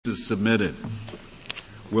Is submitted.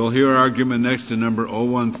 We'll hear argument next to number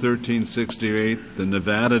 01-1368, the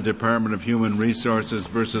Nevada Department of Human Resources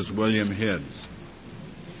versus William Hibbs.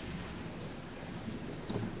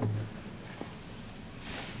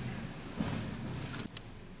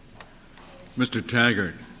 Mr.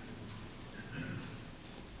 Taggart.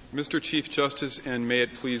 Mr. Chief Justice, and may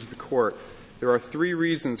it please the Court, there are three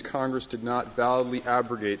reasons Congress did not validly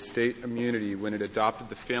abrogate state immunity when it adopted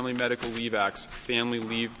the Family Medical Leave Act's family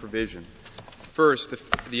leave provision. First,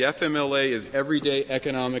 the FMLA is everyday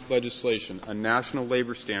economic legislation, a national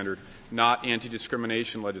labor standard, not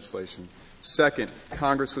anti-discrimination legislation. Second,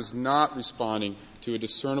 Congress was not responding to a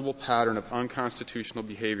discernible pattern of unconstitutional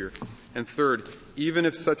behavior. And third, even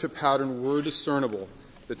if such a pattern were discernible,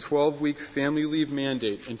 the 12-week family leave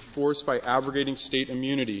mandate enforced by abrogating state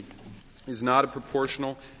immunity is not a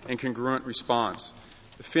proportional and congruent response.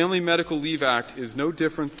 The Family Medical Leave Act is no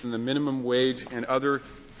different than the minimum wage and other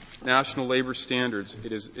national labor standards.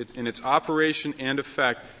 In its operation and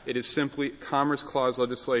effect, it is simply Commerce Clause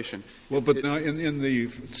legislation. Well, but now in the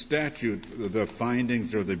statute, the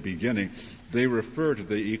findings or the beginning, they refer to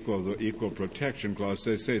the Equal Protection Clause.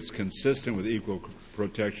 They say it's consistent with the Equal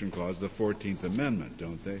Protection Clause, the 14th Amendment,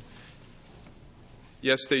 don't they?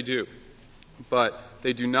 Yes, they do. But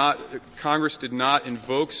they do not — Congress did not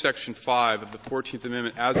invoke Section 5 of the 14th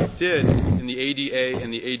Amendment as it did in the ADA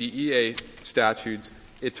and the ADEA statutes.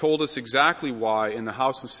 It told us exactly why in the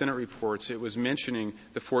House and Senate reports it was mentioning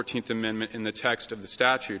the 14th Amendment in the text of the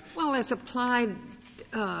statute. Well, as applied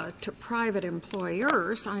to private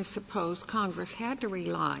employers, I suppose Congress had to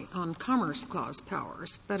rely on Commerce Clause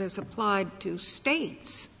powers, but as applied to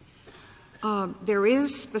states, there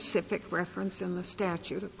is specific reference in the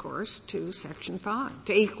statute, of course, to Section 5,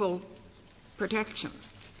 to equal protection.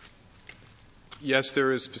 Yes,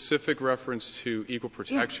 there is specific reference to equal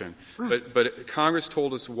protection. Yeah, right. But Congress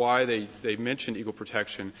told us why they mentioned equal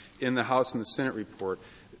protection in the House and the Senate report,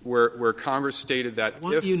 where Congress stated that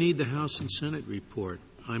Why do you need the House and Senate report?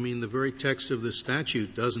 I mean, the very text of the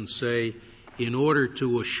statute doesn't say, in order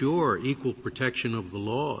to assure equal protection of the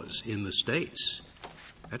laws in the states.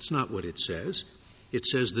 That's not what it says. It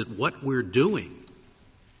says that what we're doing,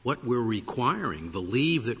 what we're requiring, the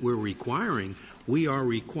leave that we're requiring, we are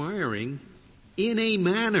requiring in a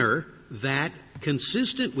manner that,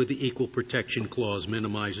 consistent with the Equal Protection Clause,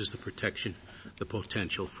 minimizes the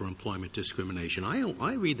potential for employment discrimination.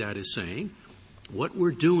 I read that as saying what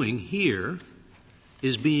we're doing here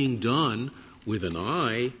is being done with an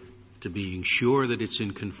eye to being sure that it's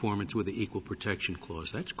in conformance with the Equal Protection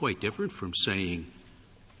Clause. That's quite different from saying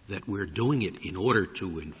that we're doing it in order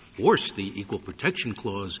to enforce the Equal Protection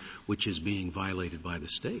Clause, which is being violated by the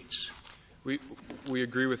states. We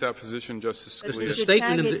agree with that position, Justice Scalia. The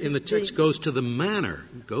statement in the text goes to the manner,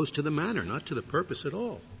 not to the purpose at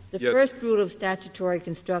all. The Yes. first rule of statutory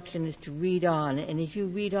construction is to read on, and if you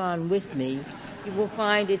read on with me, you will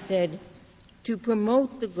find it said, to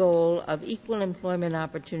promote the goal of equal employment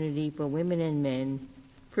opportunity for women and men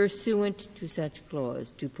pursuant to such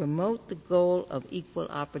clause, to promote the goal of equal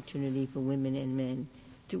opportunity for women and men.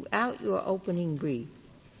 Throughout your opening brief,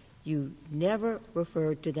 you never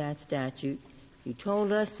referred to that statute. You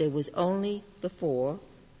told us there was only the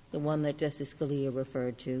one that Justice Scalia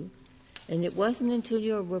referred to, and it wasn't until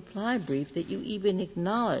your reply brief that you even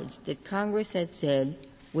acknowledged that Congress had said,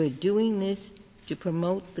 we're doing this to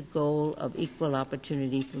promote the goal of equal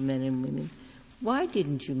opportunity for men and women. Why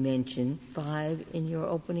didn't you mention 5 in your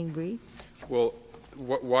opening brief? Well,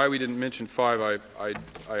 why we didn't mention 5,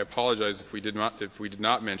 I apologize if we did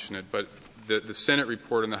not mention it, but the Senate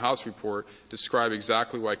report and the House report describe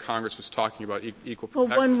exactly why Congress was talking about equal protection.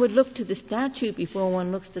 Well, one would look to the statute before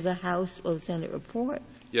one looks to the House or the Senate report.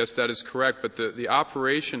 Yes, that is correct, but the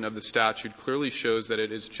operation of the statute clearly shows that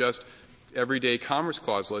it is just everyday Commerce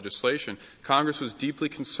Clause legislation. Congress was deeply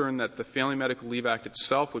concerned that the Family Medical Leave Act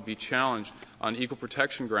itself would be challenged on equal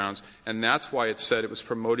protection grounds, and that's why it said it was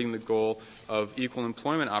promoting the goal of equal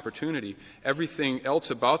employment opportunity. Everything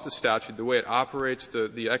else about the statute, the way it operates,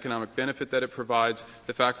 the economic benefit that it provides,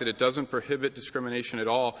 the fact that it doesn't prohibit discrimination at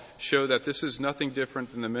all, show that this is nothing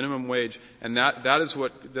different than the minimum wage, and that is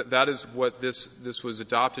what this was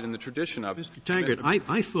adopted in the tradition of. Mr. Taggart,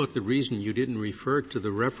 I thought the reason you didn't refer to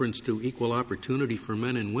the reference to equal opportunity for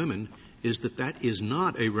men and women is that is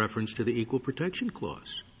not a reference to the Equal Protection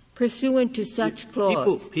Clause. Pursuant to such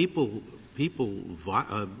clause.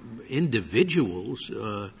 Individuals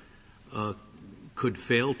could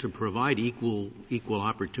fail to provide equal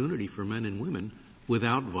opportunity for men and women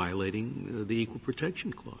without violating the Equal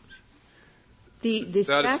Protection Clause. The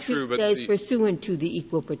That is true, statute but says pursuant to the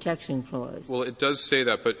Equal Protection Clause. Well, it does say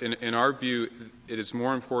that, but in our view, it is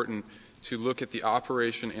more important to look at the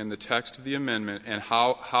operation and the text of the amendment and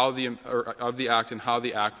of the Act and how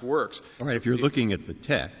the Act works. All right, if you're looking at the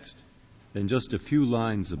text, then just a few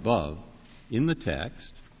lines above, in the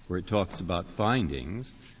text, where it talks about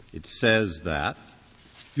findings, it says that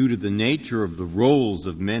due to the nature of the roles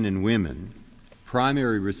of men and women,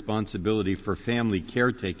 primary responsibility for family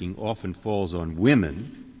caretaking often falls on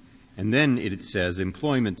women, and then it says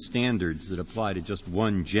employment standards that apply to just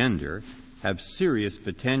one gender have serious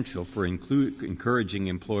potential for encouraging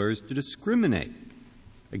employers to discriminate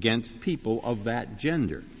against people of that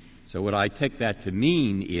gender. So what I take that to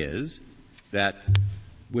mean is that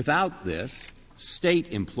without this, state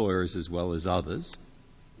employers as well as others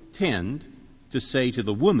tend to say to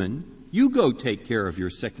the woman, you go take care of your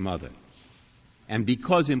sick mother. And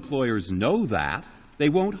because employers know that, they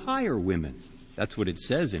won't hire women. That's what it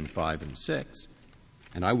says in 5 and 6.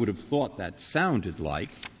 And I would have thought that sounded like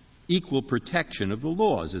equal protection of the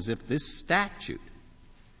laws, as if this statute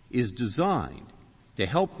is designed to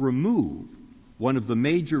help remove one of the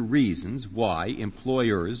major reasons why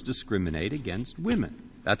employers discriminate against women.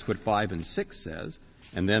 That's what 5 and 6 says.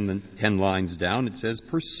 And then the 10 lines down, it says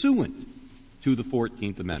pursuant to the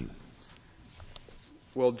 14th Amendment.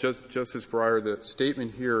 Well, Justice Breyer, the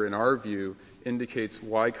statement here, in our view, indicates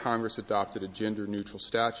why Congress adopted a gender-neutral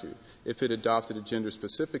statute. If it adopted a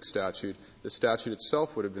gender-specific statute, the statute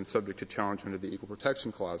itself would have been subject to challenge under the Equal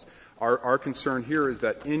Protection Clause. Our concern here is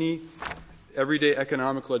that any everyday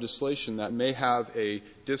economic legislation that may have a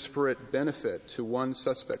disparate benefit to one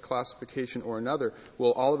suspect classification or another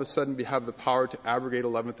will all of a sudden have the power to abrogate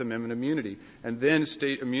 11th Amendment immunity. And then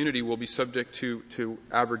state immunity will be subject to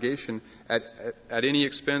abrogation at any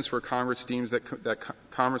expense where Congress deems that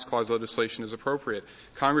Commerce Clause legislation is appropriate.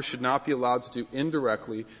 Congress should not be allowed to do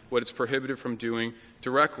indirectly what it's prohibited from doing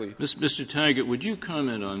directly. Mr. Taggart, would you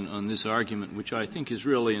comment on this argument, which I think is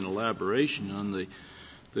really an elaboration on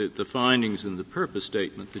the findings and the purpose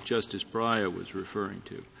statement that Justice Breyer was referring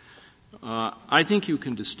to? I think you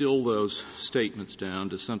can distill those statements down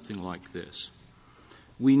to something like this.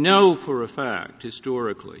 We know for a fact,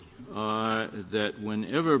 historically, that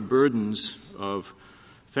whenever burdens of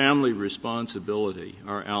family responsibility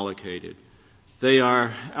are allocated, they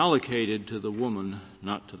are allocated to the woman,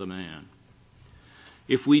 not to the man.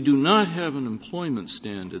 If we do not have an employment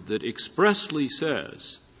standard that expressly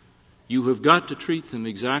says you have got to treat them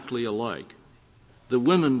exactly alike, the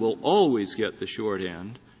women will always get the short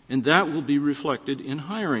end, and that will be reflected in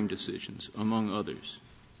hiring decisions, among others.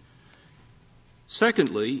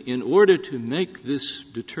 Secondly, in order to make this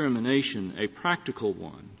determination a practical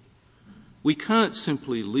one, we can't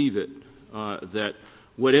simply leave it that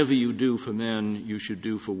whatever you do for men, you should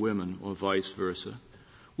do for women, or vice versa.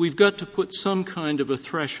 We've got to put some kind of a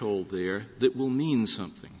threshold there that will mean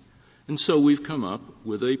something. And so we've come up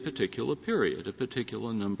with a particular period, a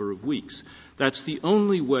particular number of weeks. That's the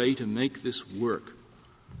only way to make this work.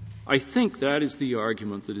 I think that is the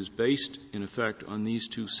argument that is based, in effect, on these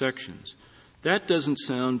two sections. That doesn't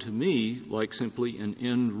sound to me like simply an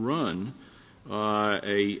end run,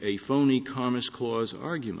 a phony Commerce Clause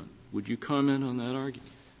argument. Would you comment on that argument?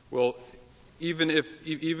 Well, even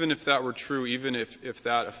if that were true, even if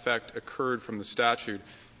that effect occurred from the statute,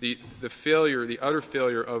 the utter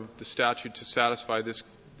failure of the statute to satisfy this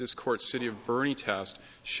Court's City of Bernie test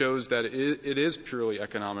shows that it is purely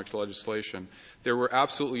economic legislation. There were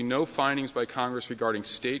absolutely no findings by Congress regarding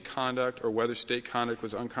state conduct or whether state conduct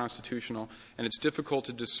was unconstitutional, and it's difficult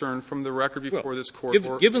to discern from the record before this Court.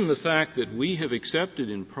 Given the fact that we have accepted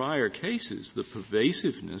in prior cases the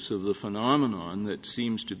pervasiveness of the phenomenon that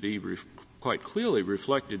seems to be quite clearly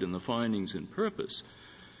reflected in the findings and purpose,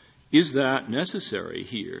 is that necessary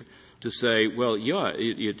here to say, well, yeah,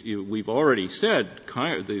 we've already said,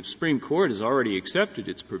 the Supreme Court has already accepted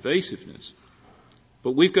its pervasiveness,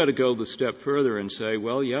 but we've got to go the step further and say,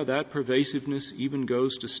 well, yeah, that pervasiveness even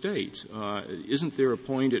goes to states. Isn't there a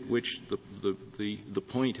point at which the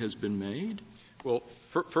point has been made? Well,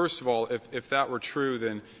 first of all, if that were true,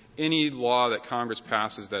 then any law that Congress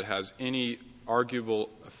passes that has any arguable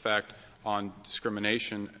effect on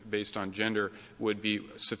discrimination based on gender would be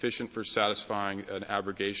sufficient for satisfying an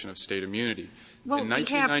abrogation of state immunity. Well, in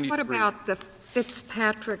 1993, what about the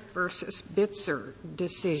Fitzpatrick versus Bitzer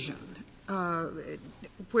decision,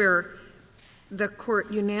 where the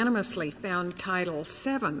Court unanimously found Title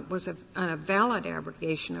VII was a valid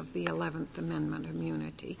abrogation of the 11th Amendment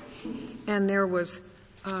immunity, and there was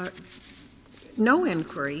no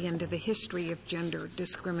inquiry into the history of gender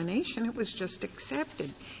discrimination. It was just accepted.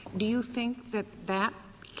 Do you think that that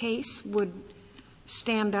case would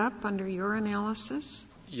stand up under your analysis?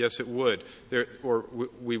 Yes, it would.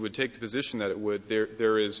 We would take the position that it would.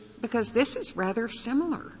 There is — Because this is rather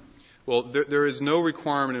similar. Well, there is no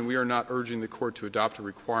requirement, and we are not urging the Court to adopt a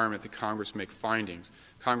requirement that Congress make findings.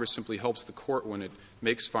 Congress simply helps the Court when it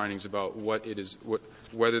makes findings about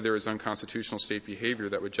whether there is unconstitutional state behavior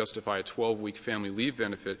that would justify a 12-week family leave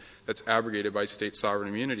benefit that's abrogated by state sovereign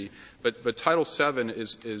immunity. But Title VII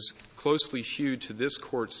is closely hewed to this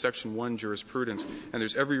Court's Section 1 jurisprudence, and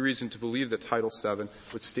there's every reason to believe that Title VII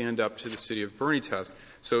would stand up to the City of Bernie test.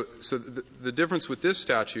 So the difference with this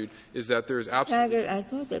statute is that there is absolutely — Taggart, I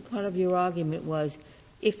thought that part of your argument was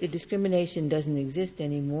if the discrimination doesn't exist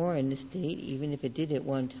anymore in the state, even if it did at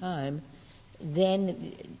one time,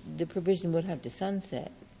 then the provision would have to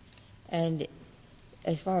sunset. And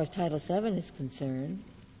as far as Title VII is concerned,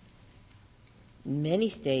 many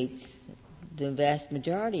states, the vast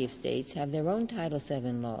majority of states, have their own Title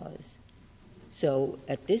VII laws. So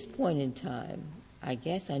at this point in time, I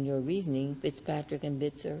guess on your reasoning, Fitzpatrick and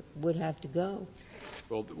Bitzer would have to go.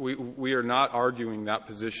 Well, we are not arguing that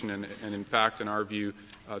position, and in fact, in our view,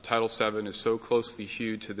 Title VII is so closely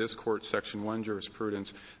hewed to this Court's Section 1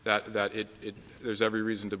 jurisprudence that there's every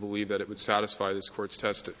reason to believe that it would satisfy this Court's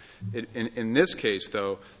test. In this case,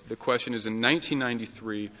 though, the question is, in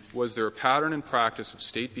 1993, was there a pattern and practice of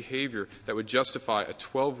state behavior that would justify a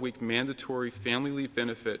 12-week mandatory family leave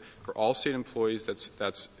benefit for all state employees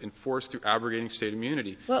that's enforced through abrogating state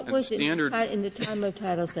immunity? What and was the standard — in the time of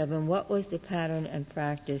Title VII, what was the pattern and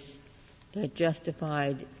practice that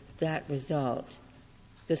justified that result?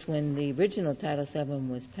 Because when the original Title VII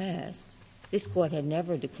was passed, this Court had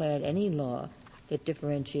never declared any law that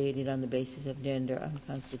differentiated on the basis of gender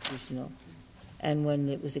unconstitutional. And when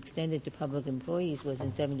it was extended to public employees was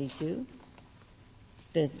in 72,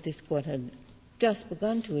 this Court had just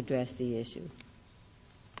begun to address the issue.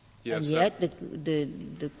 Yes, and yet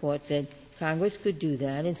the Court said Congress could do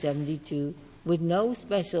that in 72 with no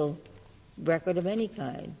special record of any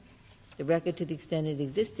kind. The record, to the extent it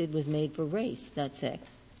existed, was made for race, not sex.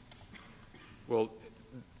 Well,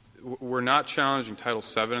 we're not challenging Title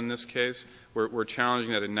VII in this case. We're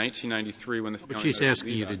challenging that in 1993 when the — But she's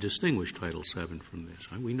asking you to distinguish Title VII from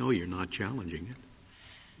this. We know you're not challenging it.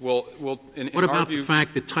 Well, in what about our view, the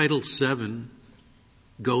fact that Title VII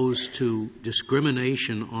goes to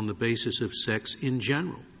discrimination on the basis of sex in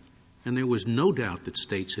general? And there was no doubt that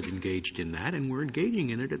states had engaged in that and were engaging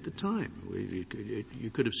in it at the time. You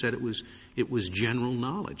could have said it was general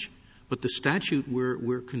knowledge. But the statute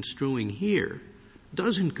we're construing here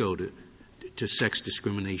doesn't go to sex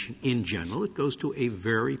discrimination in general. It goes to a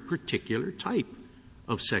very particular type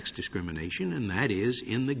of sex discrimination, and that is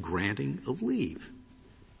in the granting of leave.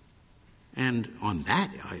 And on that,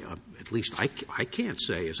 at least I can't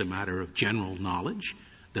say as a matter of general knowledge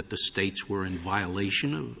that the states were in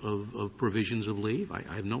violation of provisions of leave.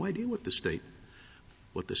 I have no idea what the state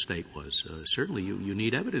was. Certainly you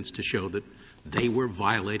need evidence to show that they were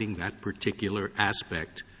violating that particular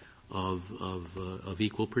aspect of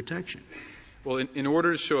equal protection. Well, in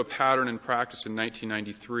order to show a pattern in practice in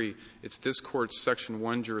 1993, it's this Court's Section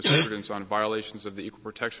 1 jurisprudence on violations of the Equal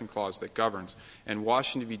Protection Clause that governs. And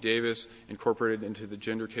Washington v. Davis, incorporated into the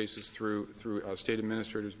gender cases through State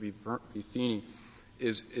Administrators v. Feeney,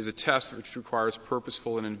 is a test which requires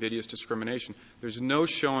purposeful and invidious discrimination. There's no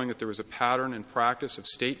showing that there was a pattern and practice of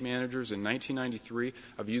state managers in 1993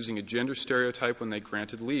 of using a gender stereotype when they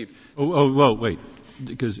granted leave. Well, wait.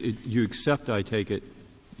 Because you accept, I take it,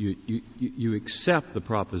 you accept the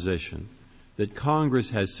proposition that Congress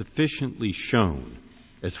has sufficiently shown,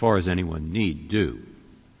 as far as anyone need do,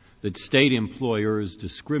 that state employers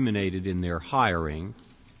discriminated in their hiring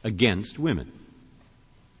against women.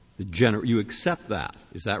 You accept that.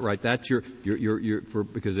 Is that right? That's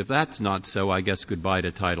because if that's not so, I guess goodbye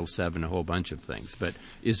to Title VII, a whole bunch of things. But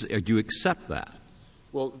do you accept that?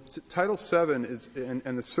 Well, Title VII is,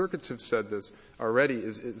 and the circuits have said this already,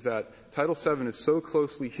 is that Title VII is so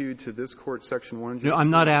closely hewed to this Court's Section 1. No, I'm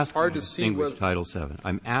not asking you to distinguish Title VII.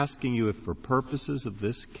 I'm asking you if, for purposes of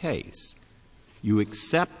this case, you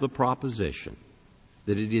accept the proposition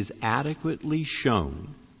that it is adequately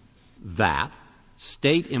shown that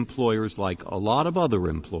state employers, like a lot of other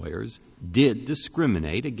employers, did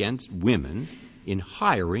discriminate against women in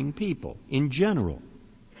hiring people in general.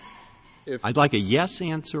 I'd like a yes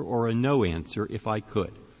answer or a no answer if I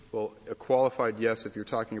could. Well, a qualified yes if you're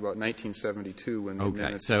talking about 1972 when the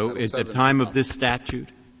amendments to Title VII. So at the time of this statute?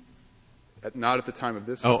 Not at the time of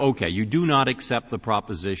this. Oh, okay. You do not accept the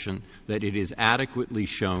proposition that it is adequately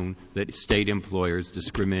shown that state employers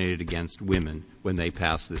discriminated against women when they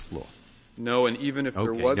passed this law? No, and even if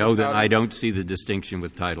there was no, then I don't see the distinction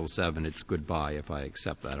with Title VII. It's goodbye if I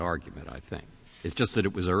accept that argument, I think. It's just that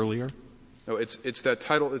it was earlier? No, it's that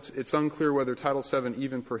Title — it's unclear whether Title VII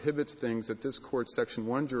even prohibits things that this Court's Section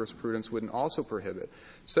 1 jurisprudence wouldn't also prohibit.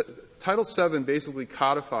 Title VII basically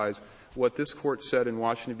codifies what this Court said in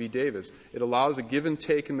Washington v. Davis. It allows a give and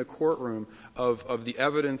take in the courtroom of the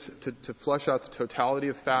evidence to flesh out the totality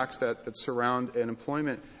of facts that surround an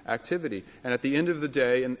employment activity. And at the end of the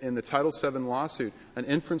day, in the Title VII lawsuit, an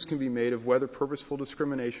inference can be made of whether purposeful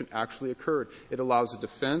discrimination actually occurred. It allows a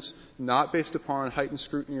defense not based upon heightened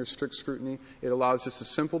scrutiny or strict scrutiny. It allows just a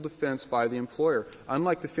simple defense by the employer.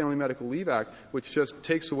 Unlike the Family Medical Leave Act, which just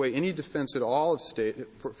takes away any defense at all of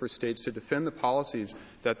for states to defend the policies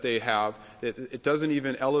that they have, it doesn't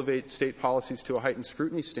even elevate state policies to a heightened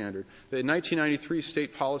scrutiny standard. In 1993,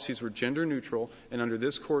 state policies were gender neutral, and under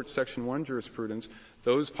this Court's Section 1 jurisprudence,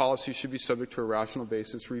 those policies should be subject to a rational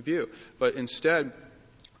basis review. But instead,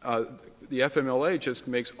 the FMLA just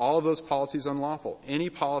makes all of those policies unlawful. Any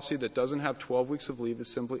policy that doesn't have 12 weeks of leave is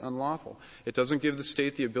simply unlawful. It doesn't give the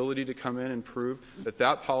state the ability to come in and prove that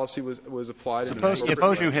that policy was applied.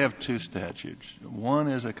 Suppose you have two statutes. One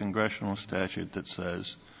is a congressional statute that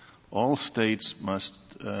says all states must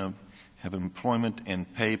have employment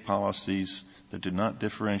and pay policies that do not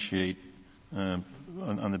differentiate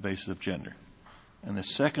on the basis of gender. And the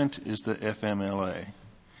second is the FMLA. It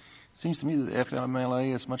seems to me that the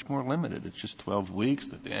FMLA is much more limited. It's just 12 weeks.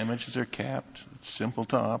 The damages are capped. It's simple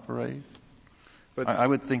to operate. But I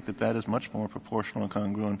would think that is much more proportional and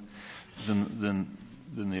congruent than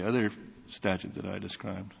the other statute that I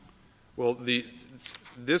described. Well,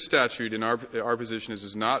 this statute, in our position,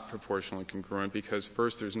 is not proportionally congruent because,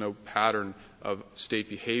 first, there's no pattern of state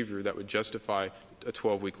behavior that would justify a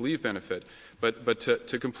 12-week leave benefit. But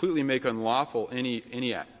to completely make unlawful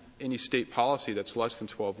any state policy that's less than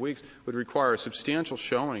 12 weeks would require a substantial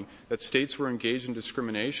showing that states were engaged in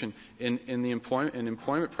discrimination in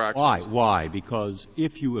employment practices. Why? Because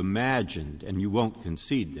if you imagined, and you won't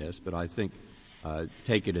concede this, but I think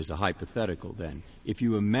take it as a hypothetical then, if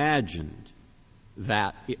you imagined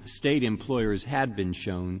that state employers had been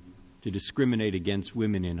shown to discriminate against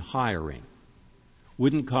women in hiring,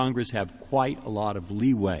 wouldn't Congress have quite a lot of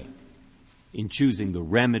leeway in choosing the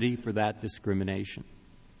remedy for that discrimination?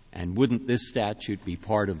 And wouldn't this statute be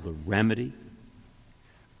part of the remedy?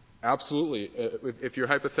 Absolutely. If your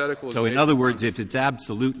hypothetical is... So in other words, if it's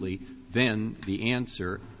absolutely, then the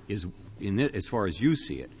answer is, as far as you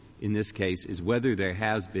see it, in this case, is whether there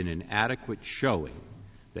has been an adequate showing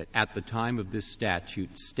that at the time of this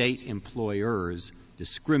statute, state employers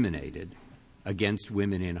discriminated against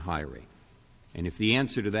women in hiring. And if the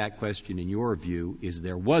answer to that question, in your view, is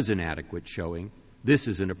there was an adequate showing, this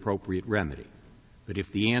is an appropriate remedy. But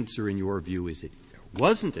if the answer, in your view, is it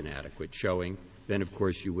wasn't an adequate showing, then, of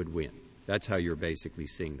course, you would win. That's how you're basically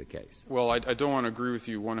seeing the case. Well, I don't want to agree with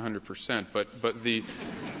you 100%, but the...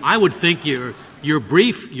 I would think your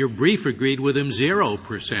brief agreed with him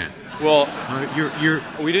 0%. Well,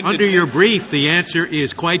 under your brief, the answer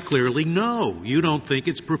is quite clearly no. You don't think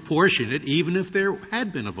it's proportionate, even if there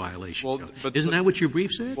had been a violation. Well, Isn't that what your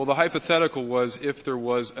brief said? Well, the hypothetical was if there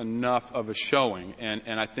was enough of a showing,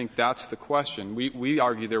 and I think that's the question. We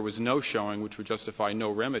argue there was no showing, which would justify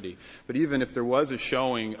no remedy. But even if there was a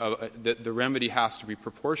showing, the remedy has to be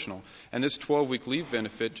proportional. And this 12-week leave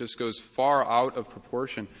benefit just goes far out of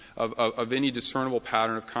proportion of any discernible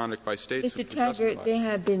pattern of conduct by states. Mr. Taggart, there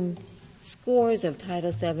have been scores of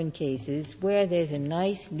Title VII cases where there's a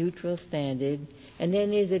nice neutral standard and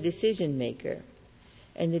then there's a decision maker.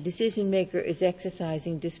 And the decision maker is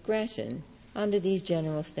exercising discretion under these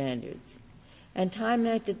general standards. And time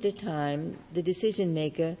after time, the decision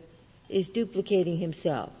maker is duplicating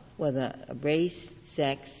himself, whether race,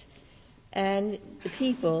 sex, and the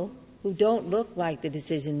people who don't look like the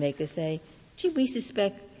decision maker say, gee, we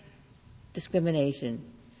suspect discrimination.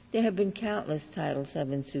 There have been countless Title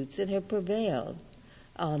VII suits that have prevailed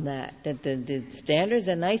on that the standards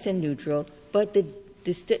are nice and neutral, but the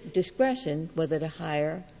discretion, whether to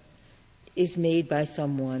hire, is made by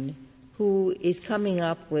someone who is coming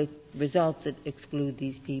up with results that exclude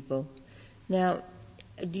these people. Now,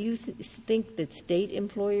 do you think that state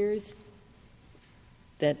employers,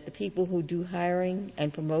 that the people who do hiring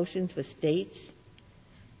and promotions for states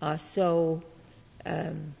are so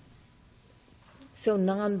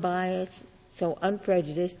non-biased, so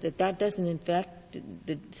unprejudiced, that doesn't affect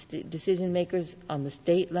the decision makers on the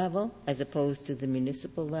state level as opposed to the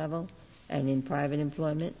municipal level and in private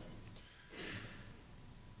employment?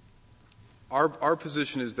 Our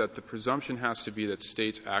position is that the presumption has to be that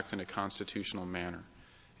states act in a constitutional manner.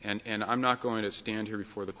 And I'm not going to stand here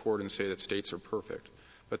before the Court and say that states are perfect.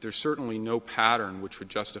 But there's certainly no pattern which would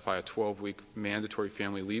justify a 12-week mandatory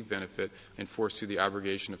family leave benefit enforced through the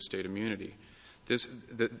abrogation of state immunity.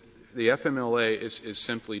 The FMLA is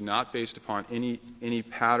simply not based upon any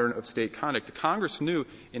pattern of state conduct. The Congress knew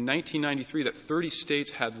in 1993 that 30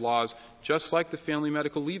 states had laws just like the Family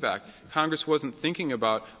Medical Leave Act. Congress wasn't thinking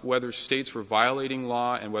about whether states were violating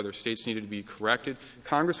law and whether states needed to be corrected.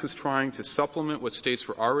 Congress was trying to supplement what states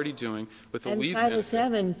were already doing with the leave benefit.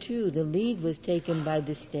 And Title VII, too, the lead was taken by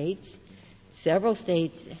the states. Several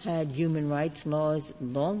states had human rights laws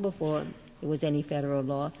long before there was any federal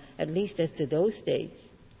law, at least as to those states.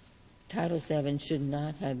 Title VII should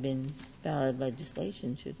not have been valid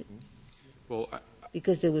legislation, should it? Well,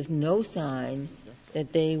 because there was no sign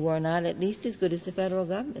that they were not at least as good as the federal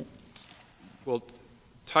government. Well,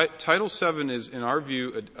 Title VII is, in our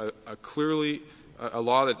view, a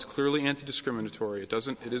law that's clearly anti-discriminatory.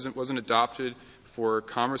 It wasn't adopted for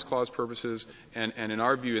Commerce Clause purposes, and in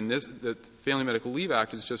our view, the Family Medical Leave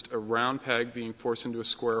Act is just a round peg being forced into a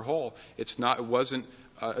square hole. It wasn't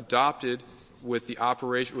adopted with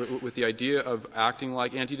the idea of acting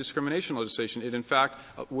like anti-discrimination legislation. It, in fact,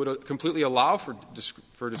 would completely allow for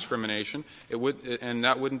discrimination. And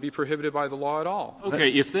that wouldn't be prohibited by the law at all. Okay,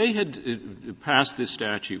 if they had passed this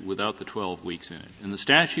statute without the 12 weeks in it, and the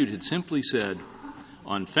statute had simply said,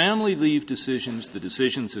 on family leave decisions, the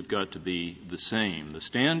decisions have got to be the same. The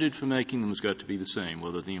standard for making them has got to be the same,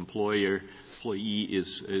 whether the employee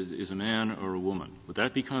is a man or a woman. Would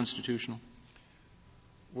that be constitutional?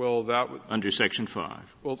 Well, that would... Under Section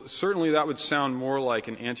 5. Well, certainly that would sound more like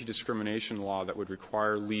an anti-discrimination law that would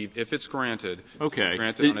require leave, if it's granted. Okay.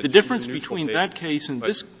 Granted The difference between that case and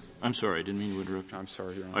this... I'm sorry, I didn't mean to interrupt you. I'm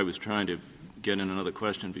sorry, Your Honor. I was trying to get in another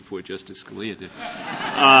question before Justice Scalia did.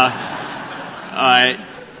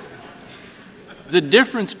 The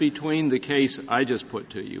difference between the case I just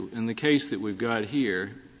put to you and the case that we've got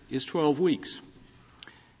here is 12 weeks.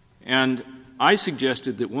 And I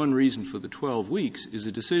suggested that one reason for the 12 weeks is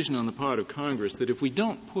a decision on the part of Congress that if we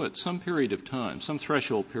don't put some period of time, some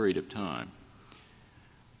threshold period of time,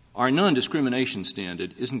 our non-discrimination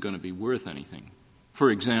standard isn't going to be worth anything.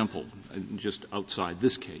 For example, just outside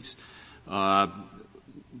this case, the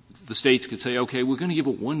states could say, okay, we're going to give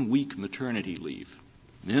a 1-week maternity leave,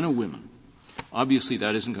 men or women. Obviously,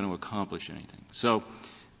 that isn't going to accomplish anything. So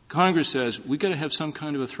Congress says we've got to have some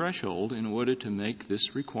kind of a threshold in order to make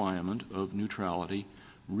this requirement of neutrality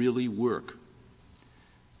really work.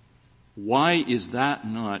 Why is that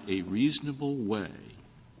not a reasonable way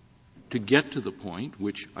to get to the point,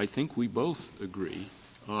 which I think we both agree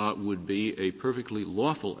would be a perfectly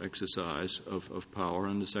lawful exercise of power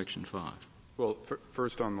under Section 5? Well,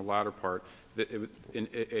 first on the latter part,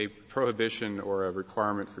 a prohibition or a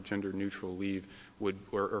requirement for gender-neutral leave would,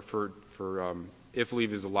 or for if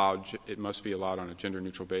leave is allowed, it must be allowed on a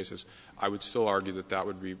gender-neutral basis. I would still argue that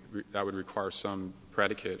would require some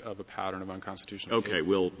predicate of a pattern of unconstitutional Okay,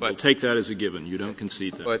 behavior. we'll take that as a given. You don't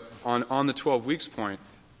concede that. But on the 12 weeks point,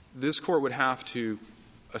 this Court would have to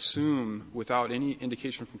assume without any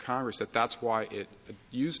indication from Congress that that's why it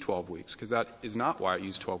used 12 weeks, because that is not why it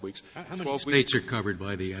used 12 weeks. How many states are covered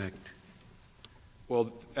by the Act? Well,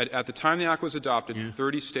 at the time the Act was adopted,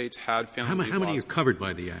 30 states had family leave How many laws. are covered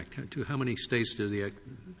by the Act? How many states do the Act?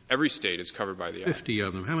 Every state is covered by the Act. 50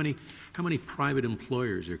 of them. How many private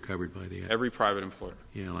employers are covered by the Act? Every private employer.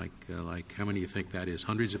 Yeah, like how many do you think that is?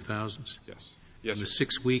 Hundreds of thousands? Yes. Yes. And the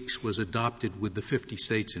 6 weeks was adopted with the 50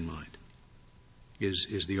 states in mind,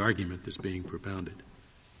 is the argument that's being propounded.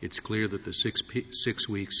 It's clear that the 6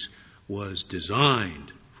 weeks was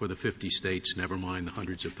designed for the 50 states, never mind the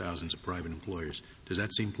hundreds of thousands of private employers. Does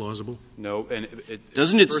that seem plausible? No. And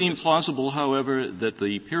Doesn't it seem plausible, however, that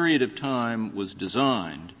the period of time was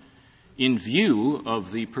designed in view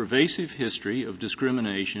of the pervasive history of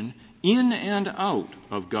discrimination in and out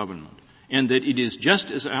of government, and that it is just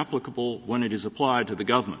as applicable when it is applied to the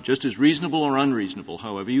government, just as reasonable or unreasonable,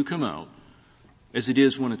 however you come out, as it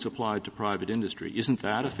is when it's applied to private industry? Isn't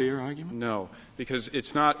that a fair argument? No, because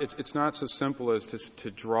it's not so simple as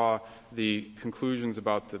to draw the conclusions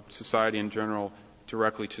about the society in general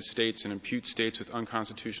directly to states and impute states with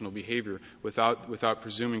unconstitutional behavior without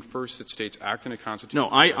presuming first that states act in a constitutional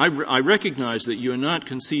way. No, I recognize that you're not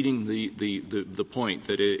conceding the point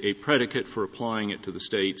that a predicate for applying it to the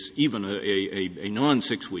states, even a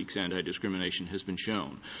non-6 weeks anti-discrimination, has been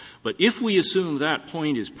shown. But if we assume that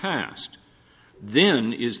point is passed,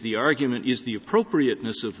 then is the argument, is the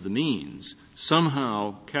appropriateness of the means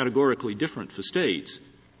somehow categorically different for states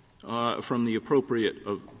from the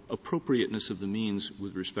appropriateness of the means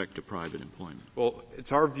with respect to private employment? Well,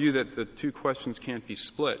 it's our view that the two questions can't be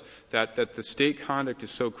split, that the state conduct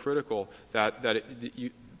is so critical that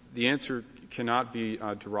the answer cannot be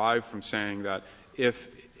derived from saying that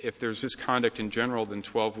if there's this conduct in general, then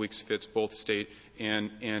 12 weeks fits both state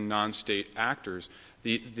and non-state actors.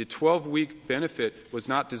 The 12-week benefit was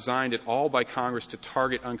not designed at all by Congress to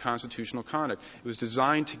target unconstitutional conduct. It was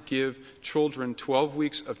designed to give children 12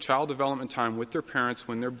 weeks of child development time with their parents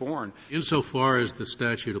when they're born. Insofar as the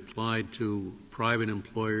statute applied to private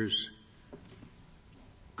employers,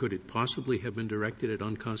 could it possibly have been directed at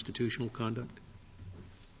unconstitutional conduct?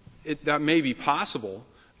 That may be possible.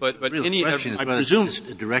 But any question is whether it's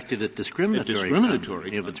directed at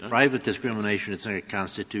discriminatory. If it's private discrimination, it's not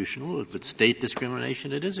constitutional. If it's state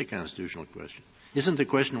discrimination, it is a constitutional question. Isn't the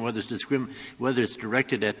question whether it's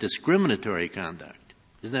directed at discriminatory conduct?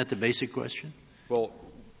 Isn't that the basic question? Well,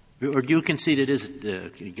 or do you concede it is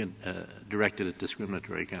directed at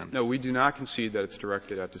discriminatory conduct? No, we do not concede that it's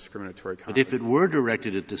directed at discriminatory conduct. But if it were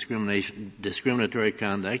directed at discriminatory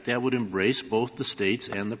conduct, that would embrace both the states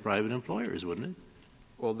and the private employers, wouldn't it?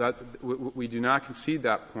 Well, we do not concede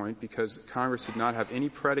that point because Congress did not have any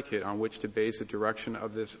predicate on which to base the direction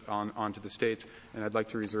of this onto the states, and I'd like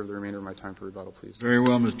to reserve the remainder of my time for rebuttal, please. Very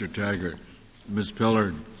well, Mr. Taggart. Ms.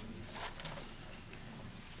 Pillard.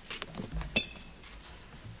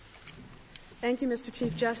 Thank you, Mr.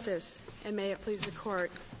 Chief Justice, and may it please the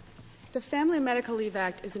Court. The Family Medical Leave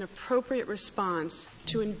Act is an appropriate response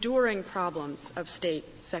to enduring problems of state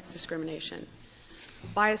sex discrimination,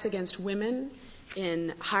 bias against women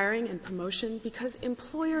in hiring and promotion, because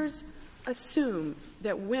employers assume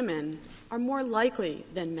that women are more likely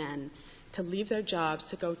than men to leave their jobs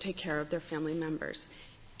to go take care of their family members,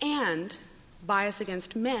 and bias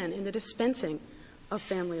against men in the dispensing of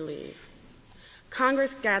family leave.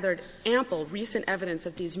 Congress gathered ample recent evidence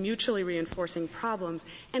of these mutually reinforcing problems,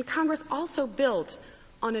 and Congress also built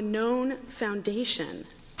on a known foundation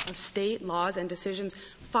of state laws and decisions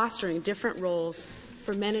fostering different roles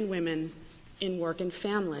for men and women in work and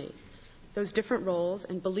family. Those different roles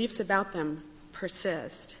and beliefs about them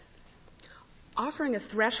persist. Offering a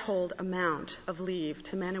threshold amount of leave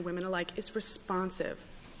to men and women alike is responsive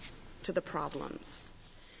to the problems.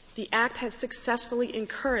 The Act has successfully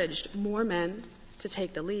encouraged more men to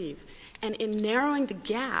take the leave, and in narrowing the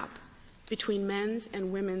gap between men's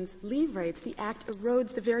and women's leave rates, the Act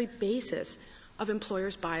erodes the very basis of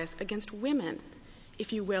employers' bias against women.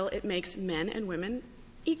 If you will, it makes men and women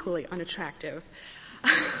equally unattractive.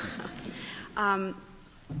 The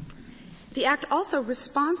Act also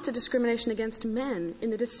responds to discrimination against men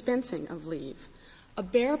in the dispensing of leave. A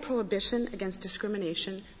bare prohibition against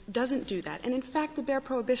discrimination doesn't do that. And in fact, the bare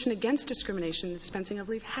prohibition against discrimination in the dispensing of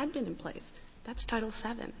leave had been in place. That's Title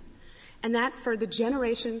VII. And that, for the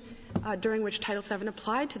generation during which Title VII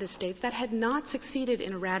applied to the states, that had not succeeded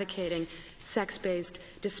in eradicating sex-based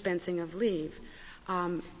dispensing of leave.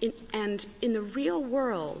 And in the real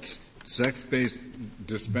world, sex-based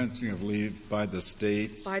dispensing of leave by the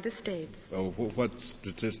states? By the states. So what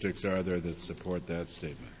statistics are there that support that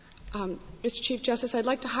statement? Mr. Chief Justice, I'd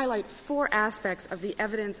like to highlight 4 aspects of the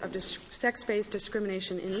evidence of sex-based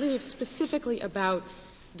discrimination in leave, specifically about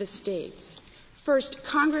the states. First,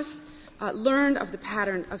 Congress learned of the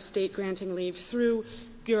pattern of state granting leave through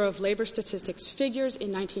Bureau of Labor Statistics figures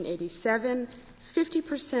in 1987.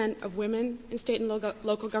 50% of women in state and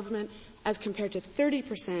local government, as compared to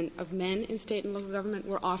 30% of men in state and local government,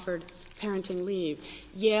 were offered parenting leave.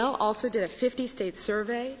 Yale also did a 50-state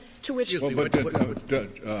survey to which...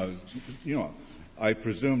 I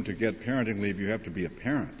presume to get parenting leave you have to be a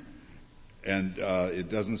parent. And it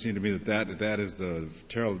doesn't seem to me that is the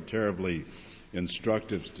terribly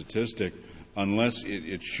instructive statistic unless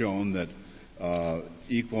it's shown that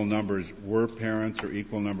equal numbers were parents or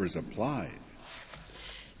equal numbers applied.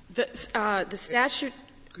 The statute...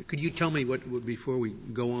 Could you tell me, before we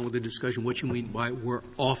go on with the discussion, what you mean by were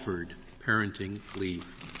offered parenting leave?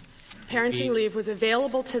 Parenting leave was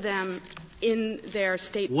available to them in their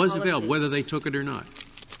state policy. Was available, whether they took it or not.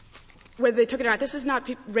 Whether they took it or not. This is not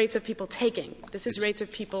rates of people taking. This is rates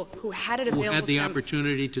of people who had it available who had the to them,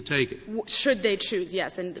 opportunity to take it. Should they choose,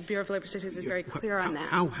 yes. And the Bureau of Labor Statistics is very clear on that.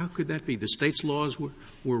 How could that be? The state's laws were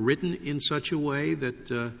written in such a way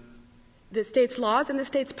that... The state's laws and the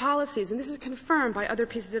state's policies, and this is confirmed by other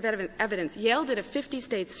pieces of evidence. Yale did a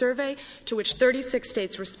 50-state survey to which 36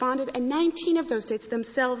 states responded, and 19 of those states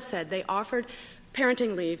themselves said they offered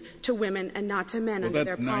parenting leave to women and not to men under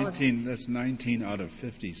their policies. That's 19 out of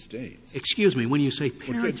 50 states. Excuse me, when you say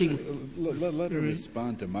parenting... Let her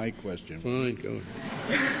respond to my question. Fine, go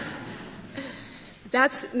ahead.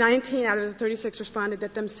 That's 19 out of the 36 responded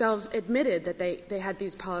that themselves admitted that they had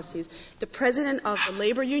these policies. The president of the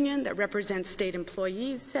labor union that represents state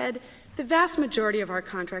employees said the vast majority of our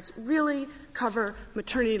contracts really cover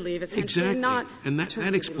maternity leave, essentially, exactly. not and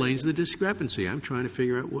that explains the discrepancy. I'm trying to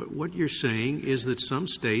figure out what you're saying is that some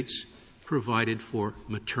states provided for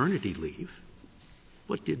maternity leave,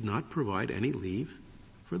 but did not provide any leave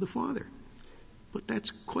for the father. But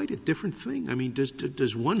that's quite a different thing. I mean,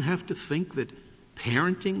 does one have to think that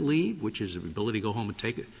parenting leave, which is the ability to go home and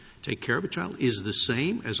take care of a child, is the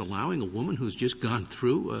same as allowing a woman who's just gone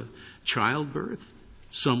through a childbirth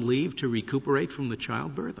some leave to recuperate from the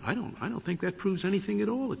childbirth? I don't think that proves anything at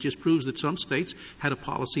all. It just proves that some states had a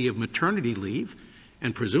policy of maternity leave,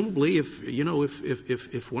 and presumably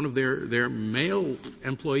if one of their male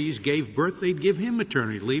employees gave birth, they'd give him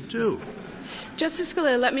maternity leave too. Justice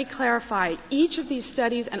Scalia, let me clarify. Each of these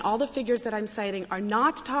studies and all the figures that I'm citing are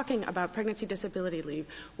not talking about pregnancy disability leave.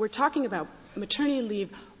 We're talking about maternity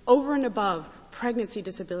leave over and above pregnancy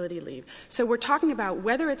disability leave. So we're talking about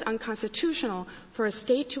whether it's unconstitutional for a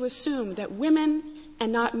state to assume that women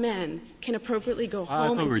and not men can appropriately go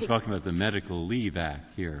home. I thought we were talking about the Medical Leave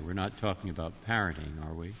Act here. We're not talking about parenting,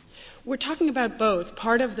 are we? We're talking about both.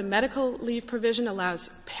 Part of the medical leave provision allows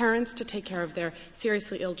parents to take care of their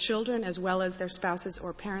seriously ill children as well as their spouses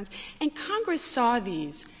or parents. And Congress saw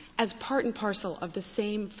these as part and parcel of the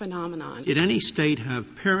same phenomenon. Did any state have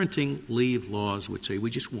parenting leave laws which say we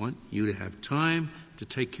just want you to have time to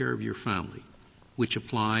take care of your family, which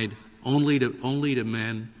applied only to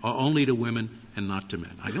men, or only to women and not to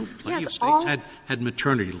men? I know plenty of states had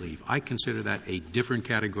maternity leave. I consider that a different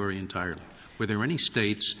category entirely. Were there any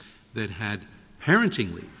states that had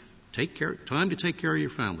parenting leave, time to take care of your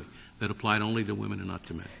family, that applied only to women and not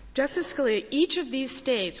to men? Justice Scalia, each of these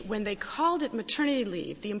states, when they called it maternity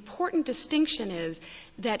leave, the important distinction is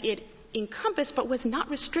that it encompassed but was not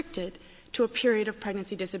restricted to a period of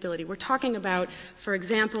pregnancy disability. We're talking about, for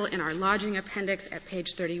example, in our lodging appendix at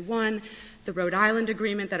page 31, the Rhode Island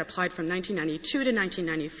agreement that applied from 1992 to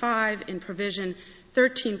 1995 in provision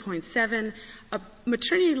 13.7.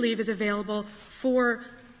 Maternity leave is available for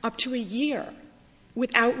up to a year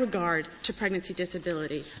without regard to pregnancy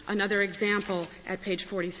disability. Another example at page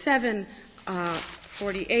 47,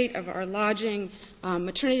 48 of our lodging,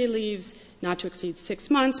 maternity leaves not to exceed 6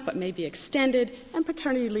 months but may be extended, and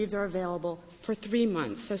paternity leaves are available for 3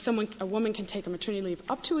 months. So a woman can take a maternity leave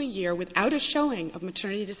up to a year without a showing of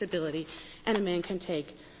maternity disability, and a man can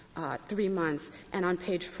take 3 months. And on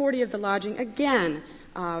page 40 of the lodging, again,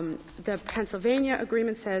 the Pennsylvania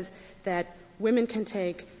agreement says that women can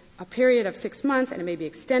take a period of 6 months, and it may be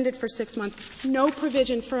extended for 6 months. No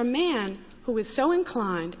provision for a man who is so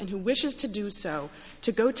inclined and who wishes to do so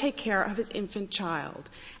to go take care of his infant child.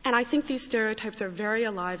 And I think these stereotypes are very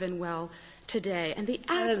alive and well today. And the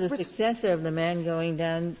successor of the man going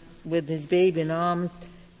down with his baby in arms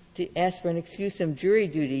to ask for an excuse from jury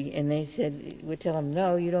duty, and they said, we tell him,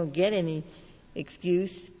 no, you don't get any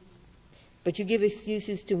excuse, but you give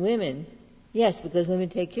excuses to women. Yes, because women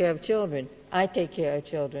take care of children. I take care of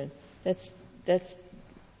children. That's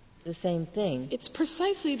the same thing. It's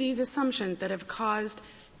precisely these assumptions that have caused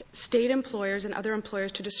state employers and other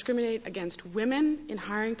employers to discriminate against women in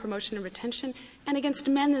hiring, promotion, and retention, and against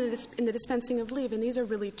men in the dispensing of leave. And these are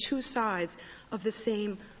really two sides of the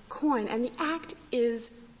same coin. And the Act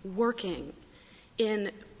is working.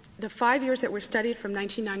 In the 5 years that were studied from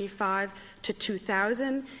 1995 to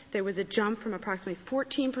 2000, there was a jump from approximately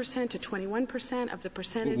 14% to 21% of the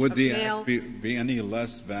percentage Would of the male. Act be any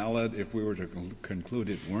less valid if we were to conclude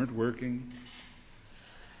it weren't working?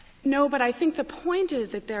 No, but I think the point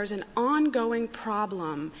is that there's an ongoing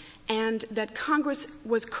problem, and that Congress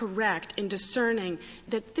was correct in discerning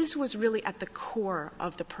that this was really at the core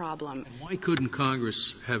of the problem. And why couldn't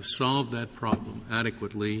Congress have solved that problem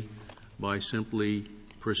adequately by simply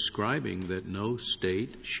prescribing that no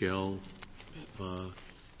state shall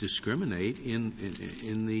discriminate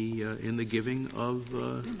in the giving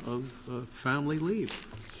of family leave?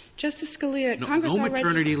 Justice Scalia, Congress no already...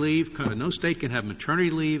 maternity leave. No state can have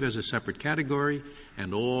maternity leave as a separate category,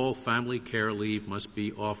 and all family care leave must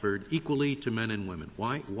be offered equally to men and women.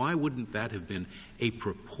 Why wouldn't that have been a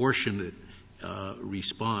proportionate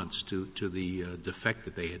response to the defect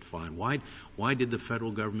that they had found? Why did the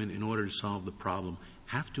federal government, in order to solve the problem,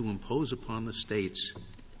 have to impose upon the states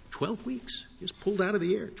 12 weeks? Just pulled out of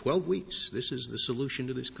the air. 12 weeks. This is the solution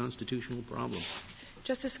to this constitutional problem.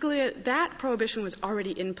 Justice Scalia, that prohibition was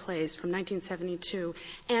already in place from 1972.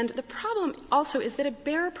 And the problem also is that a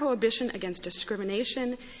bare prohibition against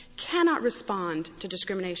discrimination cannot respond to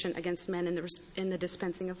discrimination against men in the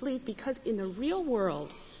dispensing of leave, because in the real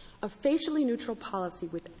world, A facially neutral policy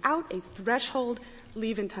without a threshold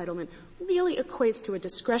leave entitlement really equates to a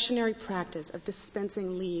discretionary practice of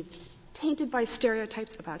dispensing leave tainted by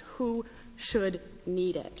stereotypes about who should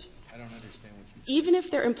need it. I don't understand what you said. Even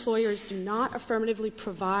if their employers do not affirmatively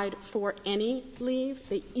provide for any leave,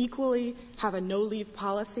 they equally have a no-leave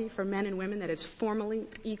policy for men and women that is formally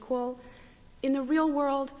equal. In the real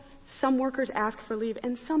world, some workers ask for leave,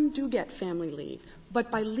 and some do get family leave.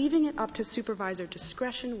 But by leaving it up to supervisor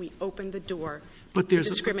discretion, we open the door to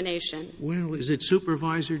discrimination. Well, is it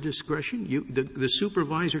supervisor discretion? The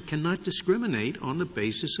supervisor cannot discriminate on the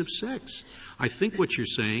basis of sex. I think what you're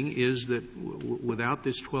saying is that without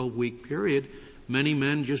this 12-week period, many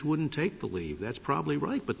men just wouldn't take the leave. That's probably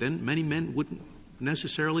right. But then many men wouldn't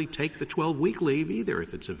necessarily take the 12-week leave either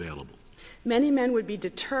if it's available. Many men would be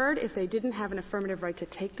deterred if they didn't have an affirmative right to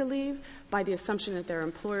take the leave by the assumption that their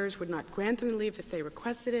employers would not grant them the leave if they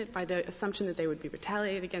requested it, by the assumption that they would be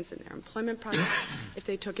retaliated against in their employment process if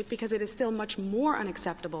they took it, because it is still much more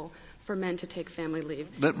unacceptable for men to take family leave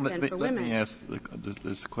than for women. Let me ask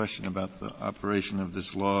this question about the operation of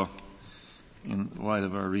this law in light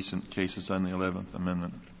of our recent cases on the 11th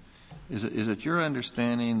Amendment. Is it your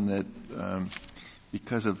understanding that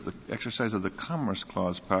because of the exercise of the Commerce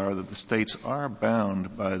Clause power that the states are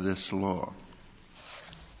bound by this law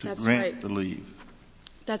to grant the leave?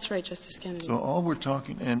 That's right, Justice Kennedy. So all we're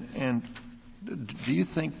talking, and do you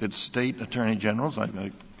think that state attorney generals,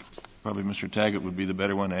 probably Mr. Taggart would be the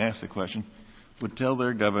better one to ask the question, would tell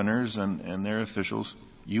their governors and their officials,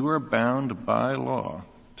 you are bound by law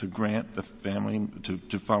to grant the family,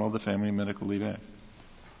 to follow the Family Medical Leave Act?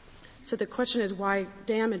 So the question is why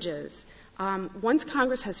damages? Once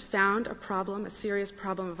Congress has found a problem, a serious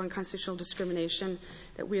problem of unconstitutional discrimination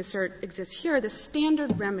that we assert exists here, the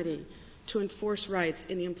standard remedy to enforce rights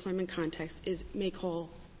in the employment context is make whole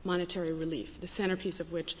monetary relief, the centerpiece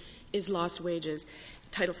of which is lost wages.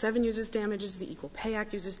 Title VII uses damages, the Equal Pay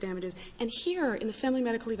Act uses damages, and here in the Family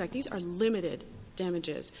Medical Leave Act, these are limited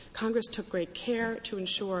damages. Congress took great care to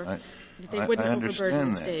ensure that they wouldn't overburden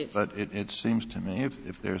the states. But it seems to me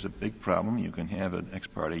if there's a big problem, you can have an ex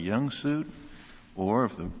parte Young suit, or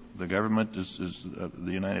if the government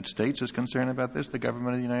the United States is concerned about this, the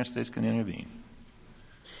government of the United States can intervene.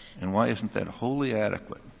 And why isn't that wholly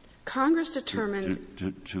adequate? Congress determines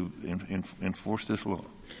to enforce this law.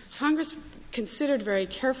 Congress considered very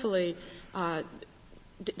carefully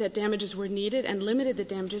that damages were needed and limited the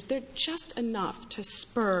damages. They're just enough to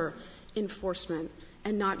spur enforcement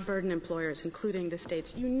and not burden employers, including the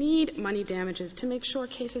states. You need money damages to make sure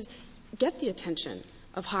cases get the attention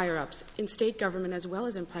of higher-ups in state government as well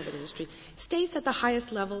as in private industry. States at the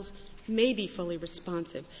highest levels may be fully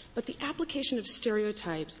responsive, but the application of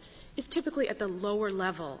stereotypes is typically at the lower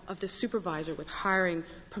level of the supervisor with hiring,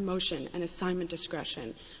 promotion, and assignment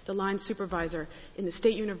discretion. The line supervisor in the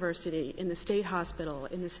state university, in the state hospital,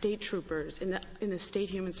 in the state troopers, in the state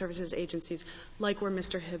human services agencies, like where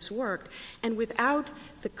Mr. Hibbs worked. And without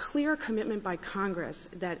the clear commitment by Congress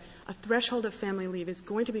that a threshold of family leave is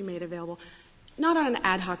going to be made available, not on an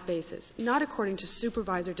ad hoc basis, not according to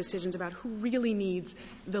supervisor decisions about who really needs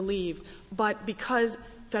the leave, but because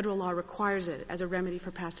federal law requires it as a remedy for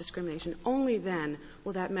past discrimination, only then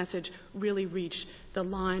will that message really reach the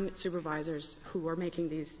line supervisors who are making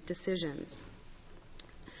these decisions.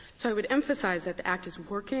 So I would emphasize that the Act is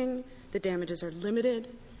working, the damages are limited,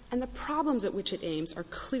 and the problems at which it aims are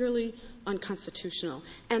clearly unconstitutional.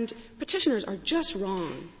 And petitioners are just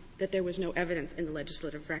wrong that there was no evidence in the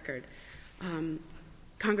legislative record.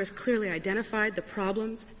 Congress clearly identified the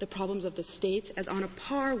problems of the states as on a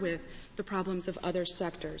par with the problems of other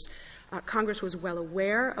sectors. Congress was well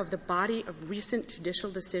aware of the body of recent judicial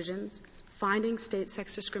decisions finding state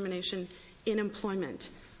sex discrimination in employment.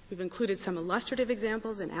 We've included some illustrative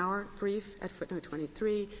examples in our brief at footnote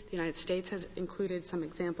 23. The United States has included some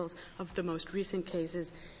examples of the most recent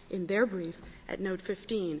cases in their brief at note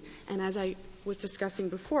 15. And as I was discussing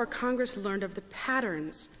before, Congress learned of the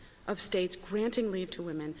patterns of states granting leave to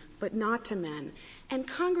women, but not to men. And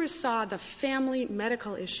Congress saw the family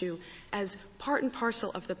medical issue as part and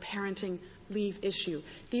parcel of the parenting leave issue.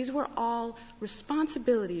 These were all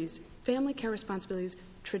responsibilities, family care responsibilities,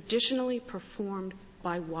 traditionally performed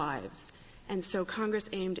by wives. And so Congress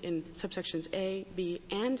aimed in subsections A, B,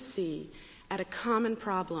 and C at a common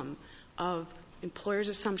problem of employers'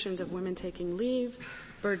 assumptions of women taking leave,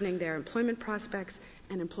 burdening their employment prospects,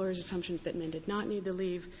 and employers' assumptions that men did not need the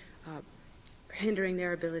leave, hindering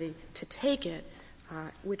their ability to take it,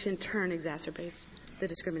 which in turn exacerbates the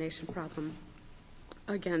discrimination problem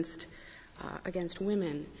against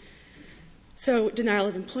women. So denial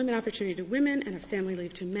of employment opportunity to women and of family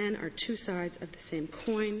leave to men are two sides of the same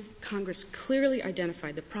coin. Congress clearly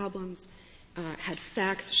identified the problems, had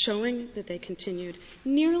facts showing that they continued.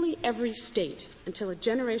 Nearly every state, until a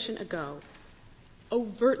generation ago,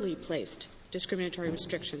 overtly placed discriminatory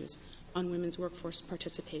restrictions on women's workforce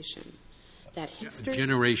participation. That history. A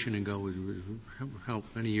generation ago, how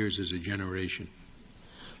many years is a generation?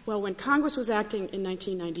 Well, when Congress was acting in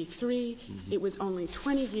 1993, it was only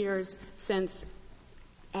 20 years since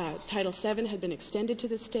Title VII had been extended to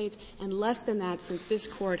the states, and less than that since this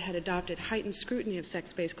Court had adopted heightened scrutiny of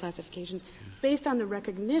sex-based classifications based on the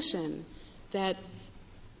recognition that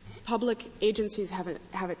public agencies have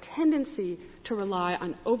a tendency to rely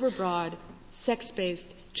on overbroad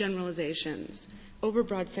sex-based generalizations,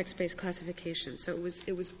 overbroad sex-based classifications. So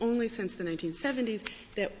it was only since the 1970s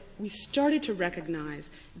that we started to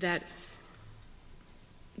recognize that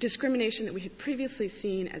discrimination that we had previously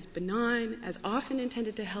seen as benign, as often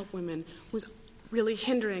intended to help women, was really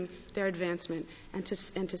hindering their advancement, and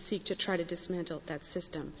to seek to try to dismantle that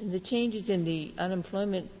system. And the changes in the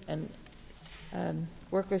unemployment and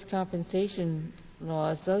workers' compensation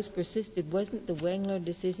laws, those persisted. Wasn't the Wengler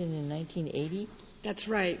decision in 1980? That's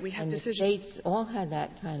right. We have and decisions. The states all had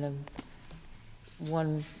that kind of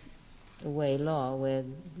one-way law where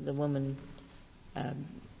the woman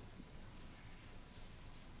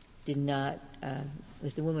did not,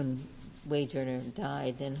 if the woman wage earner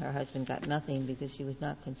died, then her husband got nothing because she was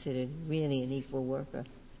not considered really an equal worker.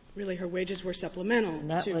 Really, her wages were supplemental.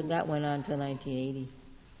 And that went on until 1980.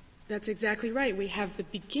 That's exactly right. We have the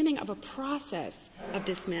beginning of a process of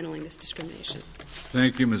dismantling this discrimination.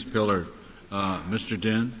 Thank you, Ms. Pillard. Mr.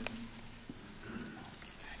 Dinh?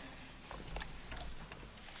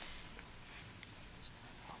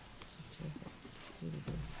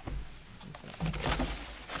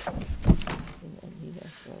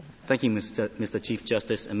 Thank you, Mr. Chief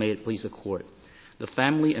Justice, and may it please the Court. The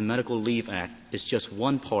Family and Medical Leave Act is just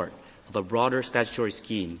one part of a broader statutory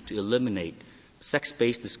scheme to eliminate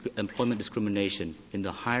sex-based employment discrimination in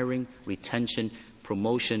the hiring, retention,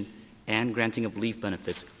 promotion, and granting of leave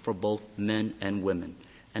benefits for both men and women.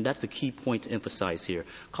 And that's the key point to emphasize here.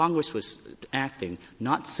 Congress was acting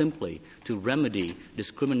not simply to remedy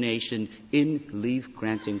discrimination in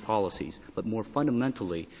leave-granting policies, but more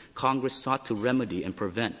fundamentally, Congress sought to remedy and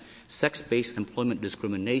prevent sex-based employment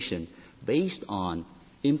discrimination based on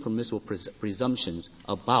impermissible presumptions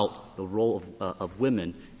about the role of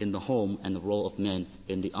women in the home and the role of men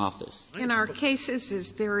in the office. In our cases,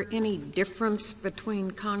 is there any difference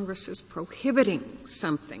between Congress's prohibiting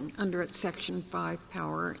something under its Section 5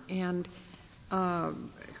 power and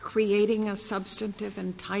creating a substantive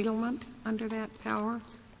entitlement under that power?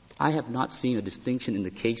 I have not seen a distinction in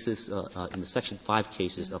the cases, in the Section 5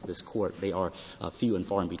 cases of this Court. They are few and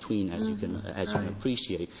far in between, as you can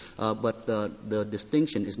appreciate. But the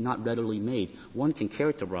distinction is not readily made. One can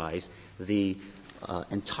characterize the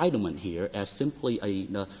entitlement here as simply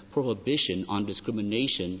a prohibition on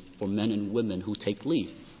discrimination for men and women who take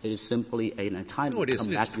leave. It is simply an entitlement to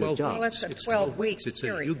come back to your job. Well, it's a 12-week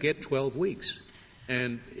period. You get 12 weeks.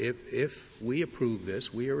 And if we approve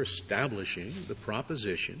this, we are establishing the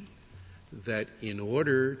proposition that in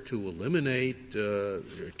order to eliminate, to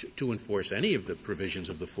enforce any of the provisions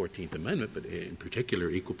of the 14th Amendment, but in particular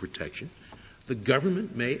equal protection, the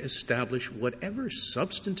government may establish whatever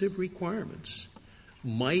substantive requirements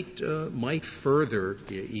might further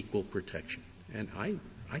equal protection. And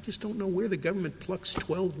I just don't know where the government plucks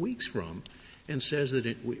 12 weeks from and says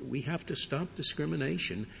that we have to stop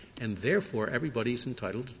discrimination, and therefore everybody's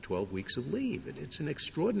entitled to 12 weeks of leave. It's an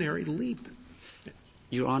extraordinary leap.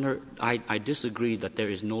 Your Honor, I disagree that there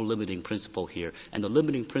is no limiting principle here, and the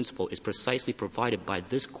limiting principle is precisely provided by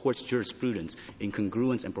this Court's jurisprudence in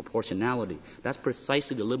congruence and proportionality. That's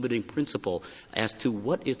precisely the limiting principle as to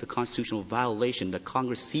what is the constitutional violation that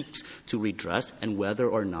Congress seeks to redress and whether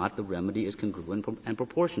or not the remedy is congruent and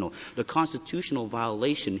proportional. The constitutional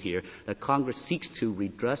violation here that Congress seeks to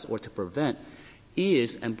redress or to prevent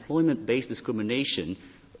is employment-based discrimination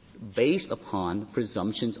based upon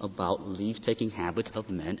presumptions about leave-taking habits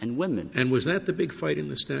of men and women. And was that the big fight in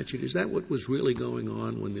the statute? Is that what was really going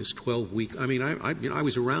on when this 12-week? I mean, I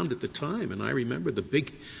was around at the time, and I remember the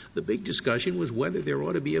big discussion was whether there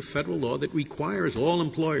ought to be a federal law that requires all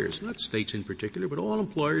employers, not states in particular, but all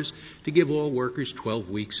employers, to give all workers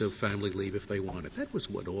 12 weeks of family leave if they wanted. That was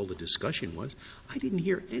what all the discussion was. I didn't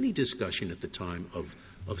hear any discussion at the time of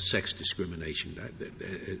sex discrimination.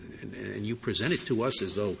 And you present it to us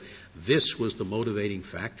as though this was the motivating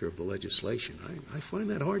factor of the legislation. I find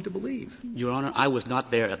that hard to believe. Your Honor, I was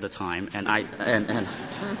not there at the time,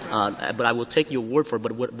 but I will take your word for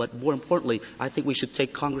it. But more importantly, I think we should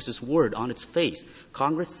take Congress's word on its face.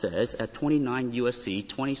 Congress says at 29 U.S.C.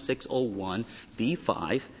 2601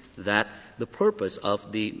 B5 that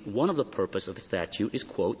one of the purpose of the statute is,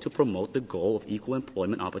 quote, to promote the goal of equal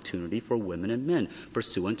employment opportunity for women and men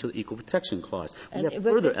pursuant to the Equal Protection Clause. We have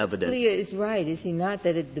further evidence. Scalia is right, is he not,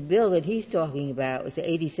 that the bill that he's talking about was the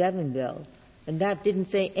 87 bill, and that didn't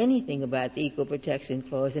say anything about the Equal Protection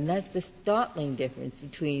Clause, and that's the startling difference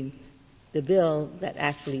between the bill that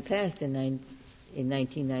actually passed in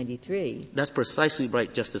 1993. That's precisely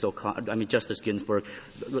right, Justice Ginsburg.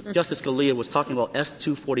 Justice Scalia was talking about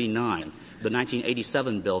S-249, the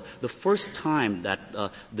 1987 bill. The first time that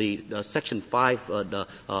the Section 5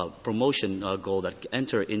 promotion goal that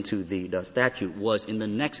entered into the statute was in the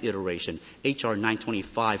next iteration, H.R.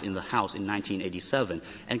 925 in the House in 1987.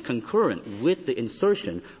 And concurrent with the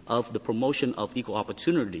insertion of the promotion of equal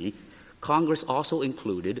opportunity, Congress also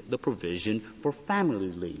included the provision for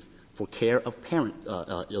family leave, for care of parent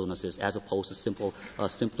illnesses as opposed to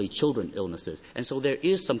simply children illnesses. And so there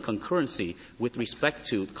is some concurrency with respect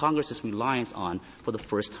to Congress's reliance on, for the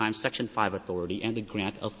first time, Section 5 authority and the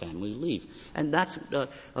grant of family leave. And that's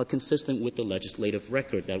consistent with the legislative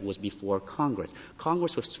record that was before Congress.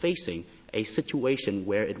 Congress was facing a situation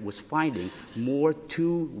where it was finding more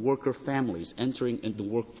two-worker families entering in the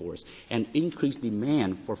workforce and increased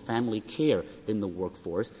demand for family care in the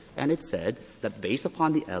workforce. And it said that based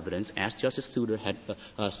upon the evidence, as Justice Souter had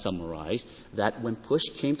summarized, that when push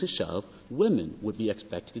came to shove, women would be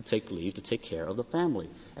expected to take leave to take care of the family.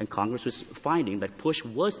 And Congress was finding that push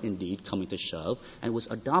was indeed coming to shove and was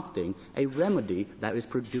adopting a remedy that is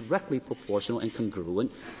directly proportional and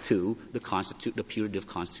congruent to the putative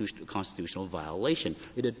constitutional violation.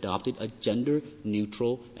 It adopted a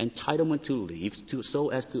gender-neutral entitlement to leave so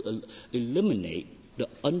as to eliminate the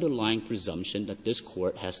underlying presumption that this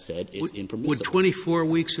Court has said is impermissible. Would 24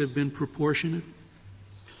 weeks have been proportionate?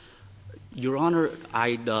 Your Honor,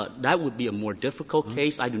 that would be a more difficult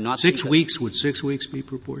case. I do not think 6 weeks. Would 6 weeks be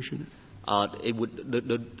proportionate? It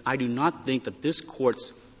would. I do not think that this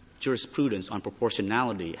Court's jurisprudence on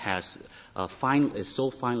proportionality is so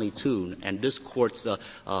finely tuned, and this Court's of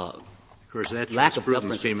course, that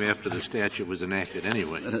jurisprudence came after the statute was enacted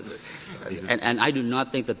anyway. And I do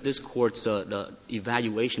not think that this Court's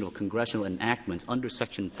evaluation of congressional enactments under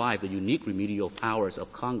Section 5, the unique remedial powers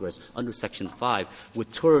of Congress under Section 5,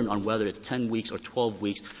 would turn on whether it's 10 weeks or 12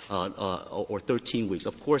 weeks or 13 weeks.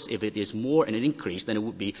 Of course, if it is more and an increase, then it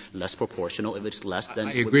would be less proportional. If it's less, then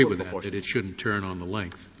I agree with that it shouldn't turn on the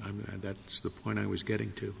length. That's the point I was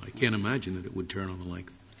getting to. I can't imagine that it would turn on the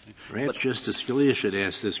length. Perhaps Justice Scalia should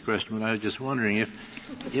ask this question, but I was just wondering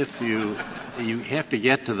if you have to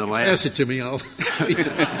get to the last... Pass it to me, I'll...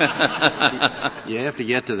 You have to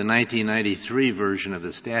get to the 1993 version of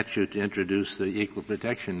the statute to introduce the equal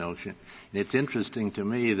protection notion. And it's interesting to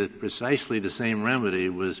me that precisely the same remedy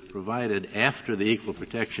was provided after the equal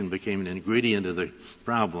protection became an ingredient of the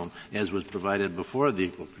problem as was provided before the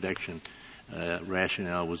equal protection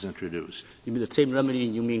rationale was introduced. You mean the same remedy?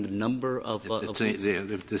 You mean the number of the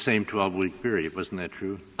same 12-week period? Wasn't that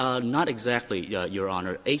true? Not exactly, Your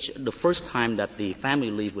Honor. The first time that the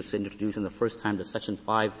family leave was introduced and the first time the Section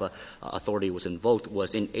 5 authority was invoked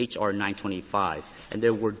was in H.R. 925, and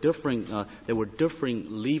there were differing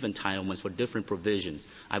leave entitlements for different provisions.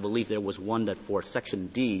 I believe there was one that for Section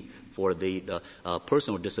D for the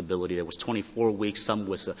personal disability there was 24 weeks. Some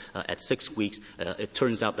was at 6 weeks. It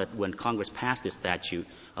turns out that when Congress passed this statute,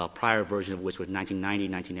 prior version of which was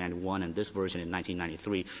 1990, 1991, and this version in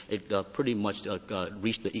 1993, it pretty much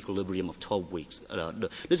reached the equilibrium of 12 weeks.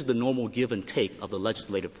 This is the normal give and take of the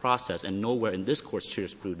legislative process, and nowhere in this Court's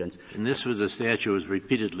jurisprudence. And this was a statute that was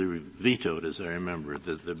repeatedly vetoed, as I remember,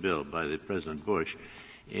 the bill by the President Bush.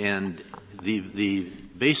 And the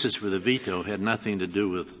basis for the veto had nothing to do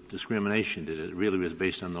with discrimination, did it? It really was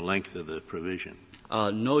based on the length of the provision.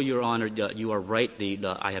 No, Your Honor, you are right.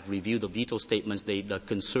 I have reviewed the veto statements. They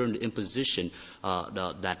concern the imposition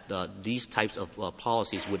that these types of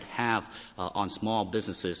policies would have on small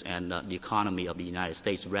businesses and the economy of the United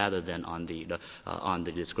States rather than on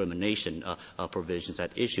the discrimination provisions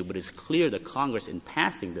at issue. But it's clear that Congress, in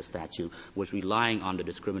passing the statute, was relying on the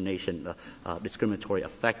discriminatory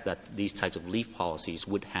effect that these types of leave policies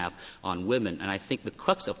would have on women. And I think the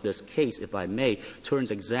crux of this case, if I may,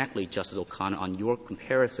 turns exactly, Justice O'Connor, on your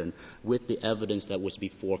comparison with the evidence that was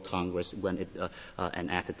before Congress when it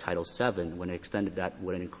enacted Title VII, when it extended that,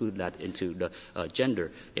 when it included that into the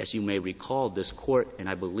gender. As you may recall, this Court, and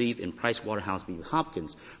I believe in Price Waterhouse v.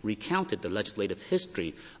 Hopkins, recounted the legislative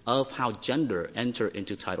history of how gender entered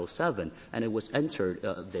into Title VII, and it was entered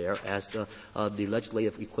there as the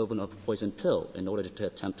legislative equivalent of a poison pill in order to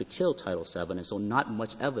attempt to kill Title VII. And so not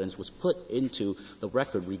much evidence was put into the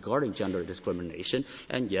record regarding gender discrimination,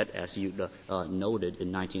 and yet, as you noted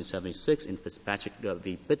in 1976 in Fitzpatrick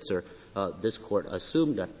v. Bitzer, this Court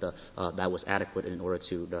assumed that that was adequate in order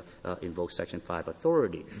to invoke Section 5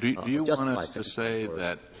 authority. Do you want us to say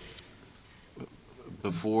that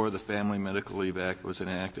before the Family Medical Leave Act was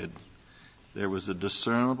enacted, there was a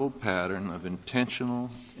discernible pattern of intentional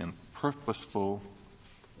and purposeful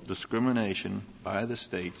discrimination by the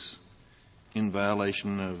states in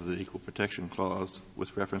violation of the Equal Protection Clause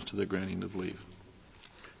with reference to the granting of leave?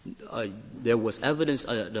 There was evidence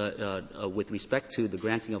with respect to the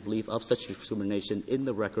granting of leave of such discrimination in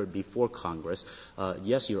the record before Congress.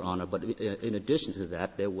 Yes, Your Honor, but in addition to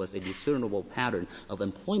that, there was a discernible pattern of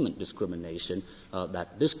employment discrimination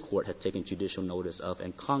that this Court had taken judicial notice of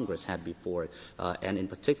and Congress had before it. And in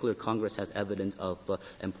particular, Congress has evidence of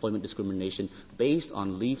employment discrimination based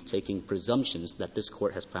on leave-taking presumptions that this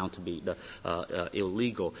Court has found to be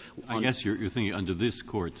illegal. I guess you're thinking under this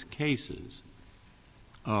Court's cases,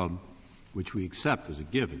 which we accept as a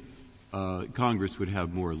given, Congress would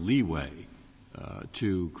have more leeway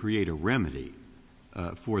to create a remedy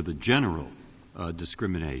for the general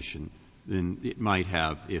discrimination than it might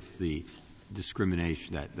have if the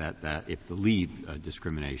discrimination that if the leave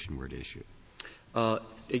discrimination were at issue.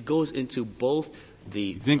 It goes into both the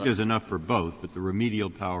You think there's enough for both, but the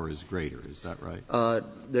remedial power is greater. Is that right?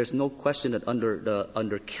 There's no question that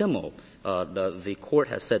under Kimmel, the Court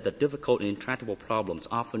has said that difficult and intractable problems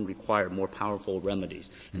often require more powerful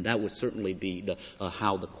remedies, and that would certainly be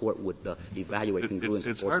how the Court would evaluate congruence and proportionality.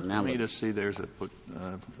 It's hard for me to see there's a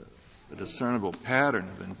discernible pattern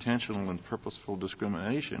of intentional and purposeful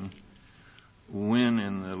discrimination when,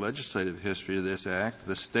 in the legislative history of this Act,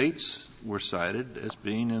 the states were cited as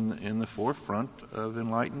being in the forefront of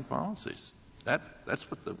enlightened policies. That's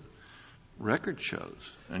what the record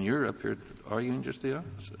shows. And you're up here arguing just the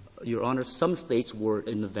opposite. Your Honor, some states were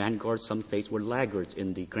in the vanguard, some states were laggards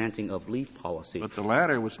in the granting of leave policy. But the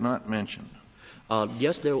latter was not mentioned.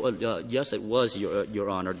 Yes, it was, Your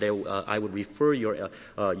Honor. I would refer Your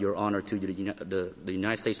Honor to the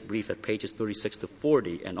United States brief at pages 36 to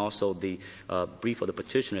 40, and also the brief of the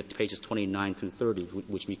petition at pages 29 through 30,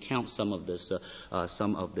 which recounts some of this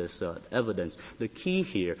evidence. The key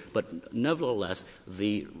here, but nevertheless,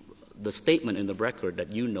 the statement in the record that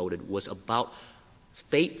you noted was about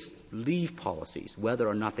states' leave policies, whether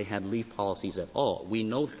or not they had leave policies at all. We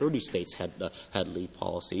know 30 states had leave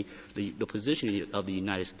policy. The position of the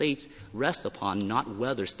United States rests upon not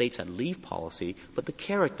whether states had leave policy, but the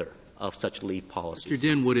character of such leave policy. Mr.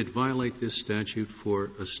 Dinh, would it violate this statute for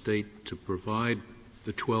a state to provide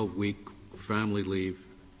the 12-week family leave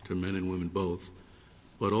to men and women both,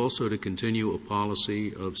 but also to continue a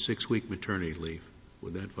policy of 6-week maternity leave?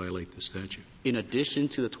 Would that violate the statute? In addition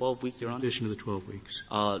to the 12-week, Your Honor? In addition to the 12 weeks.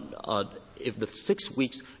 If the 6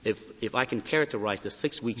 weeks, if I can characterize the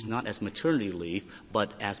 6 weeks not as maternity leave,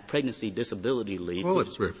 but as pregnancy disability leave. Oh,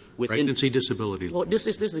 it's pregnancy disability leave. Well, this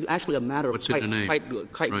is actually a matter of What's in the name? Right.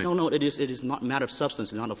 No, it is not a matter of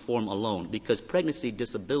substance, not a form alone, because pregnancy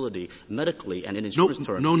disability medically and in insurance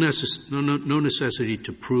terms. No necessity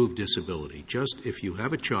to prove disability. Just if you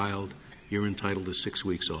have a child, you're entitled to 6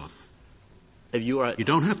 weeks off. You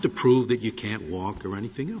don't have to prove that you can't walk or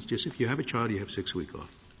anything else. Just if you have a child, you have 6 weeks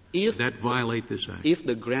off. Would that violate this Act? If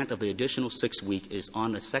the grant of the additional 6 weeks is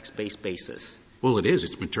on a sex-based basis. Well, it is.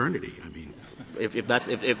 It's maternity. I mean, if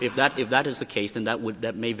that is the case, then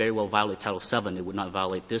that may very well violate Title VII. It would not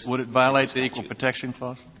violate this. Would it violate the Equal Protection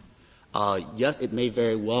Clause? Yes, it may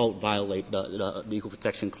very well violate the Equal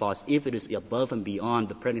Protection Clause if it is above and beyond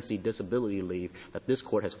the pregnancy disability leave that this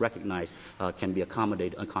Court has recognized can be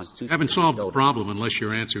accommodated unconstitutionally. I haven't solved the problem unless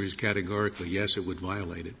your answer is categorically yes, it would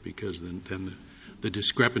violate it, because then the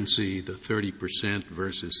discrepancy, the 30%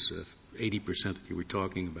 versus 80% that you were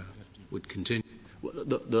talking about, would continue.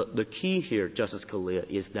 The key here, Justice Scalia,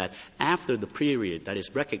 is that after the period that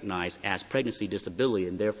is recognized as pregnancy disability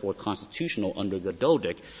and therefore constitutional under the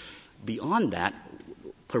DODIC, beyond that,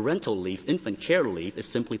 parental leave, infant care leave, is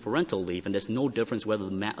simply parental leave, and there's no difference whether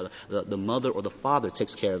the mother or the father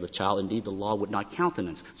takes care of the child. Indeed, the law would not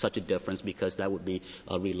countenance such a difference because that would be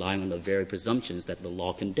relying on the very presumptions that the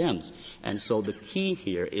law condemns. And so the key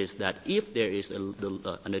here is that if there is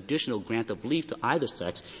an additional grant of leave to either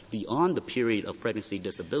sex beyond the period of pregnancy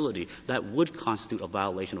disability, that would constitute a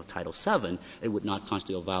violation of Title VII. It would not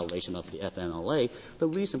constitute a violation of the FMLA. The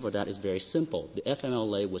reason for that is very simple. The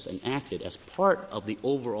FMLA was enacted as part of the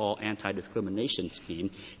overall anti-discrimination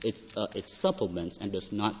scheme. It supplements and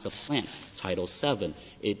does not supplant Title VII.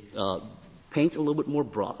 It paints a little bit more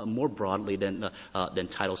broadly than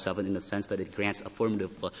Title VII in the sense that it grants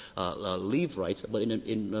affirmative leave rights, but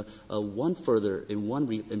in one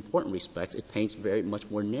important respect, it paints very much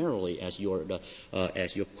more narrowly, as your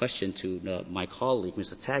question to my colleague,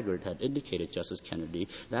 Mr. Taggart, had indicated, Justice Kennedy.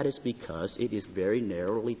 That is because it is very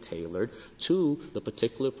narrowly tailored to the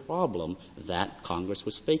particular problem that Congress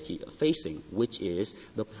was facing, which is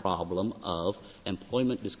the problem of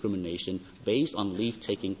employment discrimination based on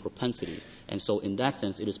leave-taking propensities. And so in that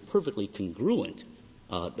sense, it is perfectly congruent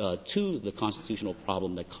to the constitutional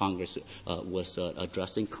problem that Congress was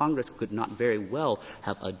addressing. Congress could not very well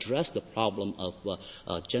have addressed the problem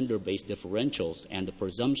of gender-based differentials and the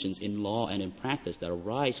presumptions in law and in practice that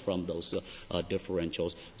arise from those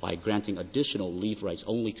differentials by granting additional leave rights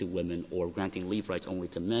only to women or granting leave rights only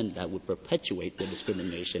to men that would perpetuate the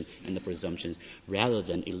discrimination and the presumptions rather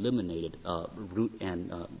than eliminate it root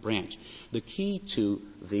and branch. The key to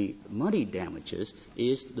the money damages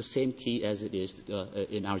is the same key as it is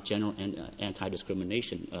in our general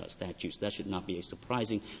anti-discrimination statutes. That should not be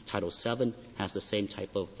surprising. Title VII has the same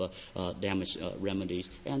type of damage remedies,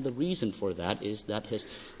 and the reason for that is that his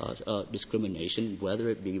discrimination, whether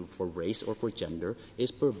it be for race or for gender,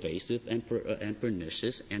 is pervasive and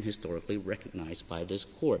pernicious and historically recognized by this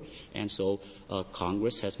Court. And so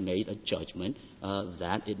Congress has made a judgment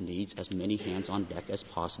that it needs as many hands on deck as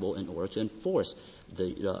possible in order to enforce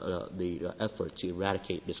the effort to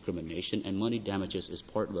eradicate discrimination, and money damages is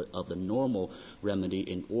part of the normal remedy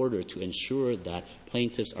in order to ensure that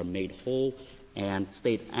plaintiffs are made whole and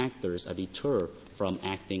state actors are deterred from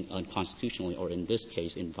acting unconstitutionally or, in this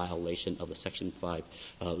case, in violation of the Section 5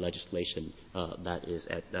 legislation that is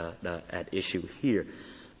at issue here.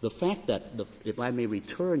 The fact that, if I may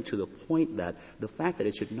return to the point that the fact that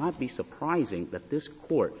it should not be surprising that this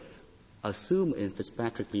Court assume in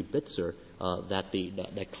Fitzpatrick v. Bitzer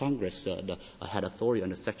that Congress had authority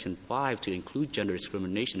under Section 5 to include gender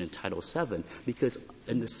discrimination in Title VII, because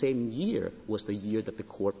in the same year was the year that the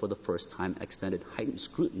Court for the first time extended heightened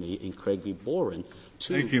scrutiny in Craig v. Boren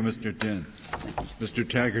to... Thank you, Mr. Dent. Mr.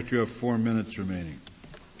 Taggart, you have 4 minutes remaining.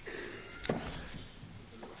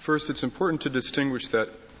 First, it's important to distinguish that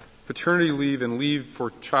paternity leave and leave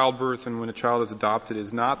for childbirth and when a child is adopted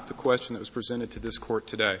is not the question that was presented to this Court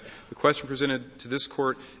today. The question presented to this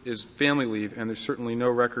Court is family leave, and there's certainly no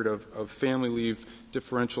record of family leave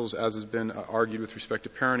differentials as has been argued with respect to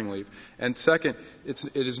parenting leave. And second,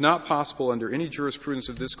 it is not possible under any jurisprudence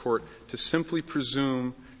of this Court to simply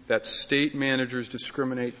presume that state managers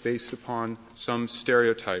discriminate based upon some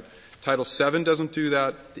stereotype. Title VII doesn't do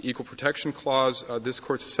that. The Equal Protection Clause, this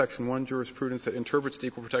Court's Section 1 jurisprudence that interprets the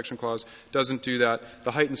Equal Protection Clause doesn't do that. The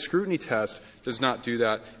heightened scrutiny test does not do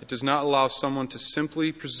that. It does not allow someone to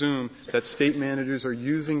simply presume that state managers are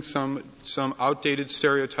using some outdated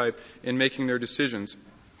stereotype in making their decisions.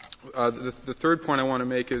 The third point I want to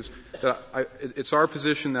make is that it's our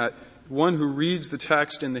position that one who reads the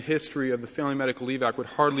text in the history of the Family Medical Leave Act would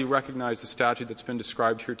hardly recognize the statute that's been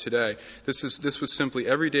described here today. This was simply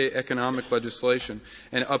everyday economic legislation,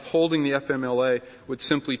 and upholding the FMLA would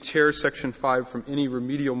simply tear Section 5 from any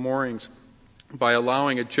remedial moorings by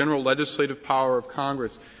allowing a general legislative power of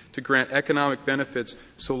Congress to grant economic benefits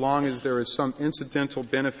so long as there is some incidental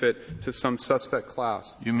benefit to some suspect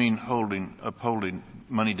class. You mean upholding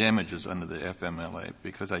money damages under the FMLA?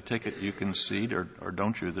 Because I take it you concede, or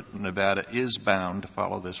don't you, that Nevada is bound to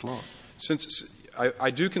follow this law?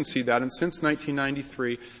 I do concede that, and since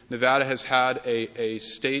 1993, Nevada has had a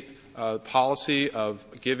state policy of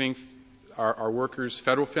giving our workers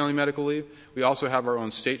federal family medical leave. We also have our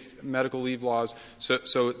own state medical leave laws.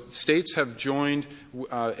 So states have joined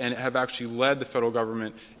and have actually led the federal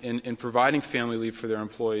government in providing family leave for their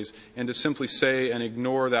employees. And to simply say and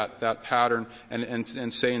ignore that pattern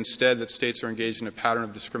and say instead that states are engaged in a pattern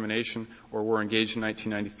of discrimination or were engaged in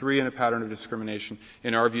 1993 in a pattern of discrimination,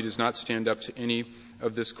 in our view, does not stand up to any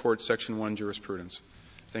of this Court's Section 1 jurisprudence.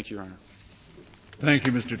 Thank you, Your Honor. Thank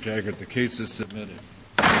you, Mr. Taggart. The case is submitted.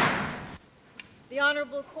 The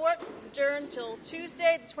Honorable Court is adjourned till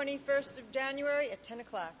Tuesday, the 21st of January at 10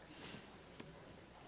 o'clock.